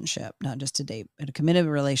relationship, not just to date, but a committed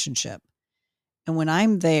relationship. And when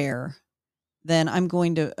I'm there, then I'm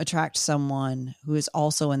going to attract someone who is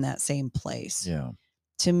also in that same place. Yeah.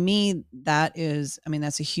 To me, that's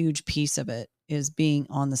a huge piece of it, is being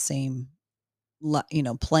on the same,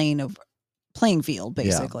 playing field,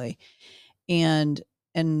 basically. Yeah.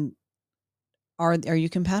 And are you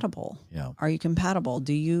compatible? Yeah. Are you compatible?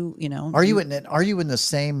 Do you, are you in the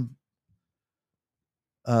same,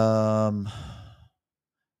 a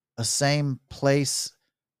same place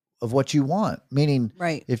of what you want? Meaning,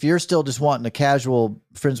 right. If you're still just wanting a casual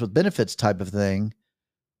friends with benefits type of thing,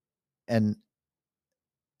 and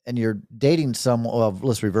you're dating someone, well,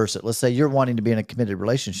 let's reverse it. Let's say you're wanting to be in a committed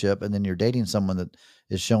relationship, and then you're dating someone that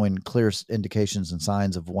is showing clear indications and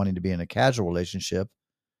signs of wanting to be in a casual relationship.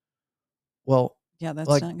 Well, yeah, that's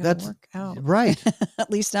not going to work out. Right.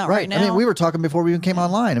 At least not right now. I mean, we were talking before we even came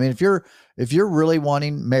online. I mean, if you're really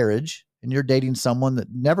wanting marriage and you're dating someone that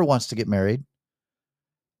never wants to get married,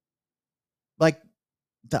 like,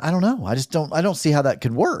 I don't know. I don't see how that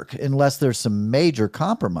could work unless there's some major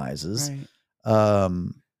compromises. Right.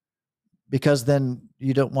 Because then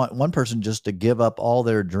you don't want one person just to give up all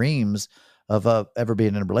their dreams of ever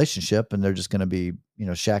being in a relationship, and they're just going to be,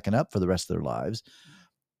 shacking up for the rest of their lives.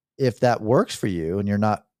 If that works for you and you're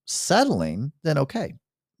not settling, then okay.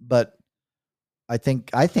 But I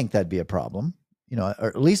think that'd be a problem, or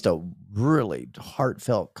at least a really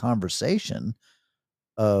heartfelt conversation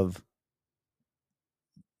of,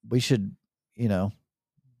 we should,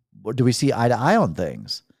 do we see eye to eye on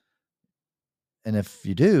things? And if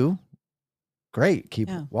you do, great, keep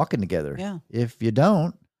walking together. Yeah. If you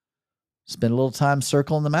don't, spend a little time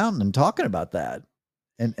circling the mountain and talking about that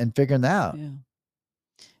and figuring that out. Yeah.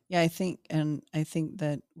 Yeah, I think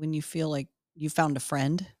that when you feel like you found a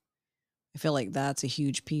friend, I feel like that's a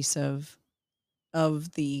huge piece of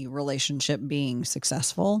the relationship being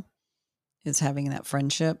successful, is having that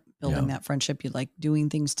friendship, building that friendship. You like doing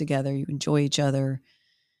things together, you enjoy each other.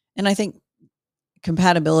 And I think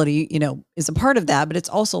compatibility, is a part of that, but it's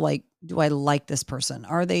also like, do I like this person?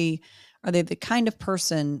 Are they the kind of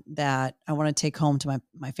person that I want to take home to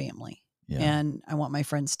my family? Yeah. And I want my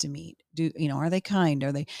friends to meet. Are they kind?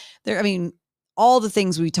 Are they're, I mean, all the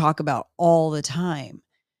things we talk about all the time.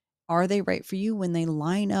 Are they right for you when they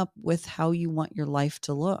line up with how you want your life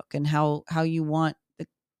to look, and how you want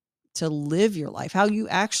to live your life, how you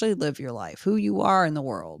actually live your life, who you are in the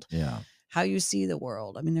world, how you see the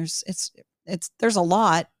world? I mean, there's a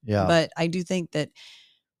lot, but I do think that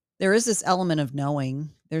there is this element of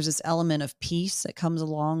knowing. There's this element of peace that comes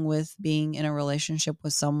along with being in a relationship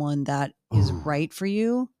with someone that is right for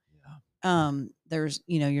you. There's,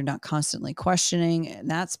 you're not constantly questioning, and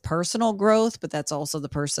that's personal growth, but that's also the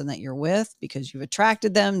person that you're with, because you've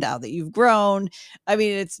attracted them now that you've grown. I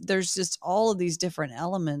mean, there's just all of these different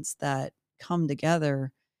elements that come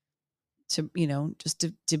together to, just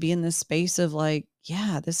to be in this space of like,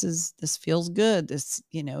 yeah, this feels good. This,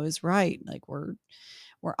 is right. Like we're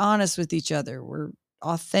honest with each other. We're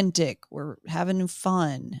authentic. We're having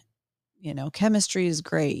fun. Chemistry is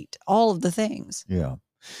great. All of the things. Yeah.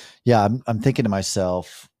 Yeah. I'm thinking to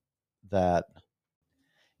myself that,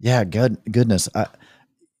 goodness.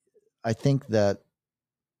 I think that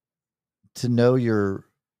to know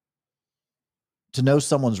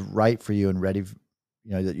someone's right for you and ready,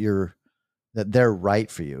 that they're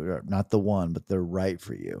right for you, not the one, but they're right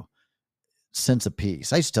for you. Sense of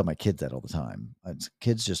peace. I used to tell my kids that all the time.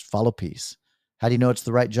 Kids, just follow peace. How do you know it's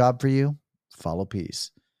the right job for you? Follow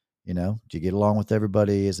peace. Do you get along with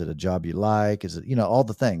everybody? Is it a job you like? Is it, all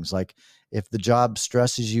the things? Like, if the job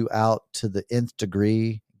stresses you out to the nth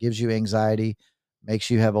degree, gives you anxiety, makes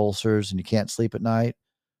you have ulcers, and you can't sleep at night,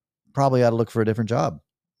 probably ought to look for a different job,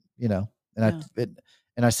 and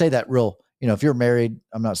I say that real, if you're married,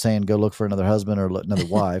 I'm not saying go look for another husband or another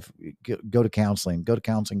wife. Go to counseling,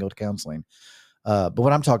 But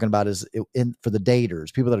what I'm talking about is for the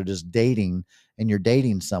daters, people that are just dating, and you're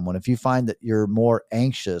dating someone. If you find that you're more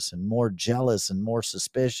anxious and more jealous and more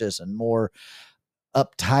suspicious and more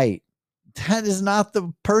uptight, that is not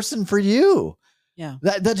the person for you. Yeah.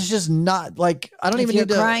 That is just not, like, I don't if even you're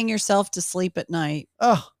need to crying yourself to sleep at night,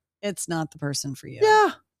 Oh, it's not the person for you.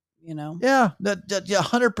 yeah. You know? Yeah. That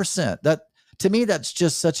 100%. That, to me, that's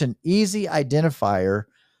just such an easy identifier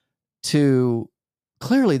to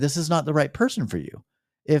clearly this is not the right person for you.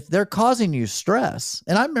 If they're causing you stress,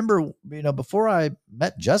 and I remember, before I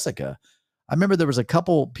met Jessica, I remember there was a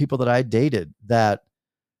couple people that I dated that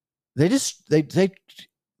they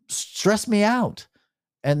stressed me out,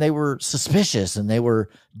 and they were suspicious and they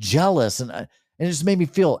were jealous, and it just made me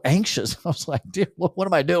feel anxious. I was like, dude, what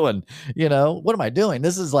am I doing? What am I doing?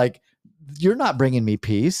 This is like, you're not bringing me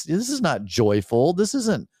peace. This is not joyful. This is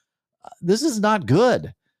not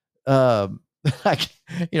good.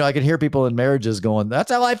 I can hear people in marriages going,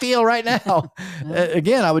 that's how I feel right now.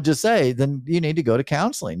 Again, I would just say, then you need to go to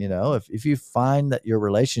counseling. If you find that your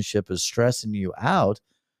relationship is stressing you out,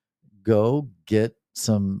 go get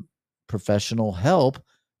some professional help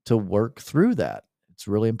to work through that. It's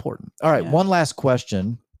really important. All right. Yeah. One last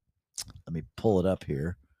question. Let me pull it up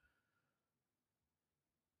here.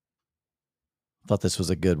 Thought this was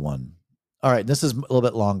a good one. All right. This is a little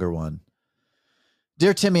bit longer one.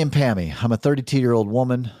 Dear Timmy and Pammy, I'm a 32-year-old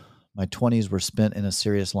woman. My 20s were spent in a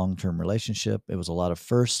serious long-term relationship. It was a lot of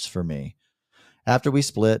firsts for me. After we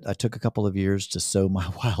split, I took a couple of years to sow my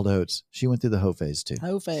wild oats. She went through the hoe phase too.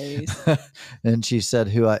 Hoe phase. And she said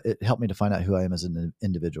it helped me to find out who I am as an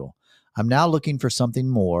individual. I'm now looking for something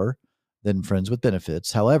more than friends with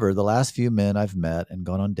benefits. However, the last few men I've met and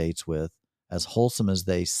gone on dates with, as wholesome as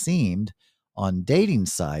they seemed on dating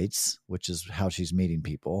sites, which is how she's meeting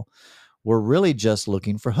people, were really just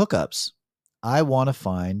looking for hookups. I want to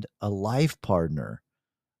find a life partner.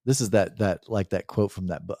 This is that quote from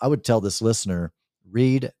that book. I would tell this listener,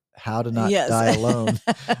 read How to Not Die Alone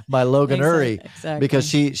by Logan Ury, exactly. because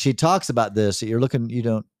she talks about this.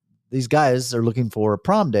 These guys are looking for a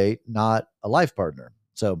prom date, not a life partner.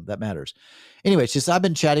 So that matters. Anyway, she says, I've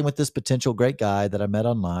been chatting with this potential great guy that I met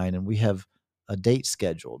online, and we have a date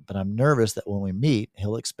scheduled, but I'm nervous that when we meet,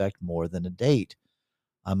 he'll expect more than a date.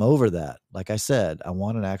 I'm over that. Like I said, I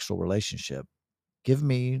want an actual relationship. Give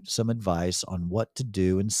me some advice on what to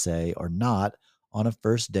do and say or not on a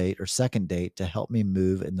first date or second date to help me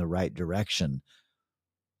move in the right direction.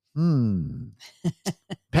 Pammy,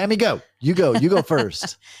 go. You go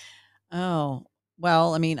first. Oh,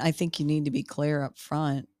 well, I mean, I think you need to be clear up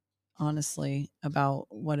front, honestly, about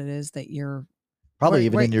what it is that you're probably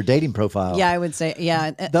even in your dating profile. Yeah, I would say,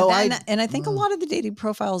 yeah. And I think a lot of the dating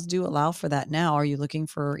profiles do allow for that now. Are you looking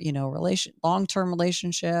for, long-term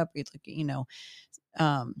relationship? You looking,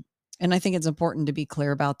 and I think it's important to be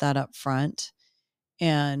clear about that up front,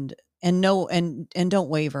 and don't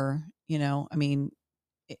waver. I mean,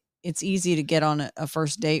 it's easy to get on a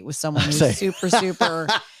first date with someone who's super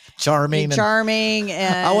charming,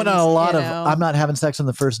 and I went on a lot of I'm not having sex on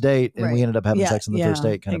the first date, and we ended up having sex on the first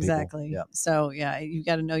date kind of exactly. people. Yeah. So you've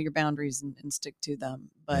got to know your boundaries and stick to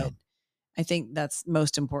them. But I think that's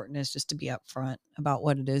most important, is just to be upfront about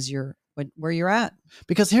what it is where you're at.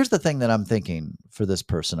 Because here's the thing that I'm thinking for this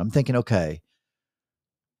person. I'm thinking, okay,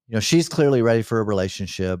 she's clearly ready for a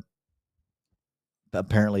relationship.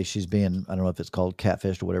 Apparently she's being, I don't know if it's called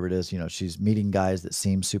catfished or whatever it is. She's meeting guys that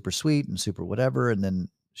seem super sweet and super whatever. And then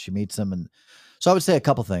she meets them. And so I would say a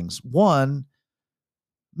couple things. One,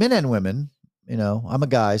 men and women, I'm a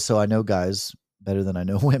guy, so I know guys better than I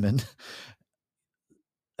know women.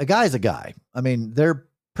 A guy's a guy. I mean, they're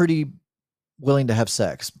pretty willing to have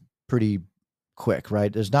sex pretty quick,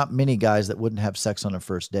 right? There's not many guys that wouldn't have sex on a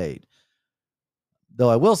first date. Though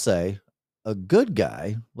I will say, a good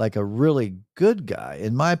guy, like a really good guy,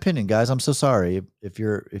 in my opinion, guys, I'm so sorry. If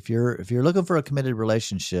you're looking for a committed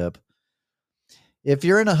relationship, if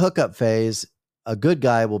you're in a hookup phase, a good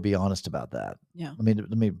guy will be honest about that. Yeah. Let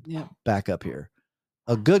me back up here.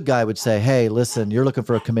 A good guy would say, hey, listen, you're looking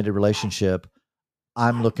for a committed relationship.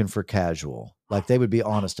 I'm looking for casual. Like, they would be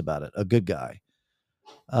honest about it. A good guy.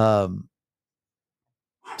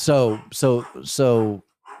 So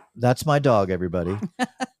that's my dog, everybody.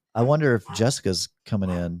 I wonder if Jessica's coming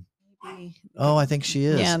in. Maybe. Oh, I think she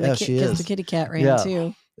is. Yeah, she is. The kitty cat ran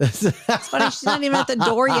too. It's funny, she's not even at the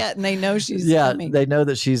door yet, and they know she's coming. They know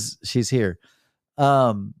that she's here. Is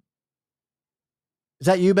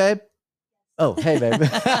that you, babe? Oh, hey, babe.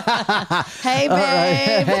 Hey,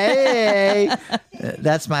 babe. Hey,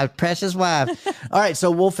 that's my precious wife. All right,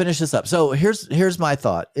 so we'll finish this up. So here's my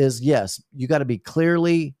thought: is yes, you got to be clear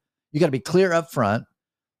up front.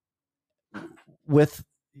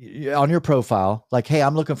 on your profile, like, hey,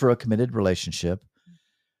 I'm looking for a committed relationship.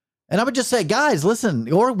 And I would just say, guys,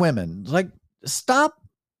 listen, or women, like, stop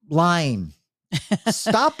lying.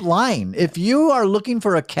 Stop lying. If you are looking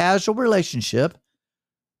for a casual relationship,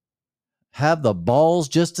 have the balls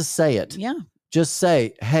just to say it. Yeah. Just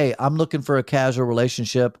say, hey, I'm looking for a casual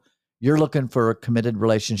relationship. You're looking for a committed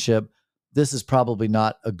relationship. This is probably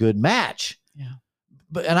not a good match. Yeah.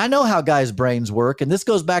 And I know how guys' brains work. And this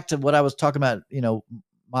goes back to what I was talking about,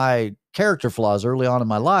 my character flaws early on in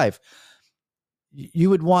my life. You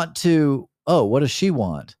would want to, what does she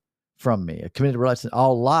want from me? A committed relationship.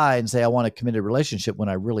 I'll lie and say I want a committed relationship when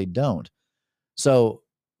I really don't. So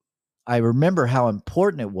I remember how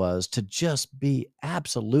important it was to just be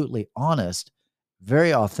absolutely honest,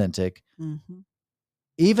 very authentic,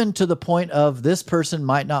 even to the point of this person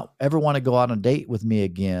might not ever want to go on a date with me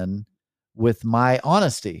again with my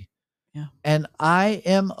honesty. Yeah. And I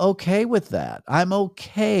am okay with that. I'm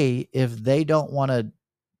okay if they don't want to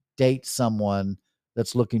date someone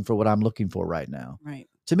that's looking for what I'm looking for right now. Right.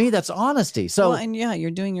 To me, that's honesty. So, and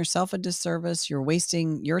you're doing yourself a disservice. You're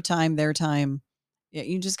wasting your time, their time. Yeah,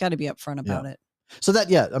 you just got to be upfront about it. So that,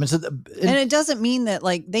 and it doesn't mean that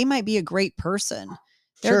like they might be a great person.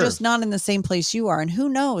 They're just not in the same place you are. And who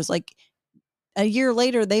knows, like a year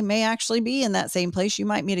later, they may actually be in that same place. You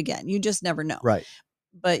might meet again. You just never know. Right.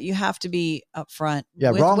 But you have to be upfront.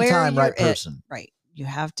 Yeah. Wrong time, right person. Right. You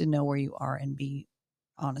have to know where you are and be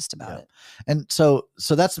honest about it. And so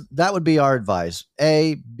that would be our advice.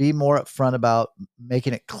 A, be more upfront about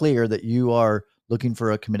making it clear that you are looking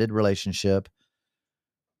for a committed relationship.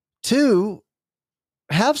 2,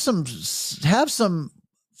 have some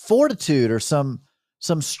fortitude or some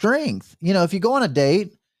strength. If you go on a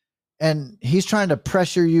date and he's trying to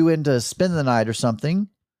pressure you into spending the night or something,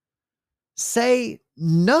 say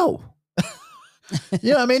no.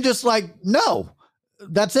 You know what I mean? Just like, no,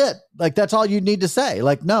 that's it. Like, that's all you need to say.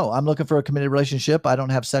 Like, no, I'm looking for a committed relationship. I don't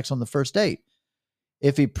have sex on the first date.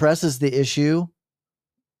 If he presses the issue,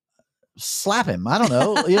 slap him. I don't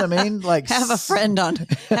know. You know what I mean? Like, have a friend on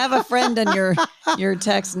your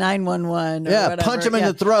text 911. Yeah. Whatever. Punch him in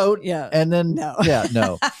the throat. Yeah. And then, no. Yeah,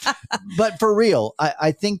 no. But for real,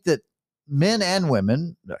 I think that men and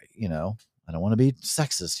women, I don't want to be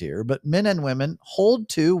sexist here, but men and women hold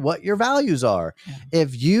to what your values are. Yeah.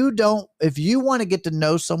 If you want to get to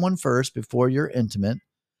know someone first before you're intimate,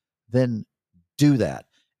 then do that.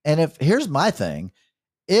 And here's my thing,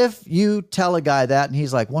 if you tell a guy that and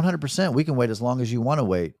he's like 100%, we can wait as long as you want to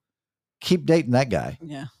wait, keep dating that guy.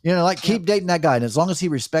 Yeah. Keep dating that guy. And as long as he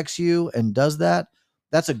respects you and does that,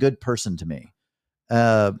 that's a good person to me.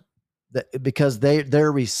 Because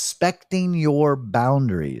they're respecting your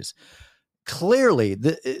boundaries. Clearly,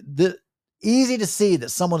 the easy to see that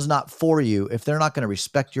someone's not for you if they're not going to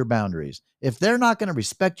respect your boundaries. If they're not going to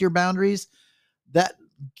respect your boundaries,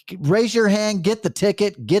 raise your hand, get the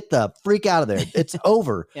ticket, get the freak out of there. It's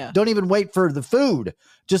over. Yeah. Don't even wait for the food.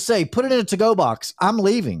 Just say, put it in a to-go box. I'm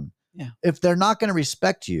leaving. Yeah. If they're not going to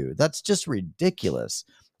respect you, that's just ridiculous.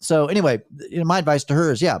 So anyway, my advice to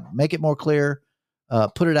her is, make it more clear.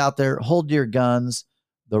 Put it out there. Hold your guns.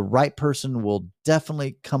 The right person will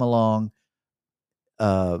definitely come along.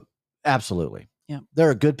 Absolutely. Yeah. There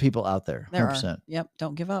are good people out there. 100%. There are. Yep.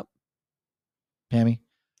 Don't give up. Pammy.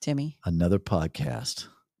 Timmy. Another podcast.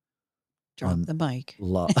 Drop the mic.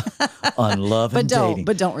 On love and dating.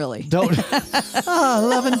 But don't really.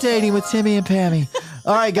 Love and dating with Timmy and Pammy.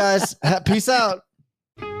 All right, guys. Peace out.